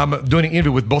 I'm doing an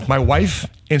interview with both my wife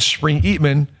and Spring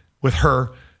Eatman with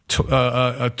her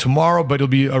tomorrow, but it'll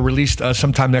be released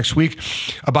sometime next week,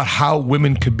 about how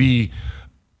women could be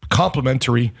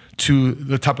complementary to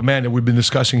the type of man that we've been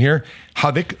discussing here,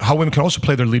 how women can also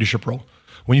play their leadership role.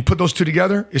 When you put those two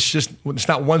together, it's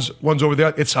not one's over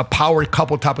there. It's a power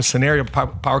couple type of scenario,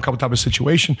 power couple type of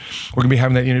situation. We're going to be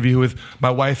having that interview with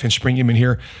my wife and Spring Eatman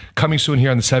here, coming soon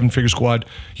here on the 7 Figure Squad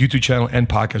YouTube channel and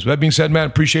podcast. With that being said, man,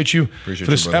 appreciate you for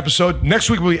this episode. Next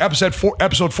week will be episode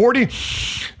 40,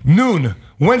 noon,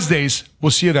 Wednesdays. We'll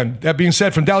see you then. That being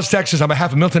said, from Dallas, Texas, on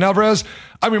behalf of Milton Alvarez,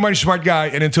 I'm your money smart guy,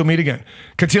 and until we meet again,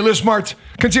 continue to live smart,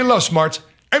 continue to love smart,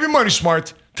 every money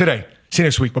smart today. See you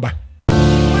next week. Bye-bye.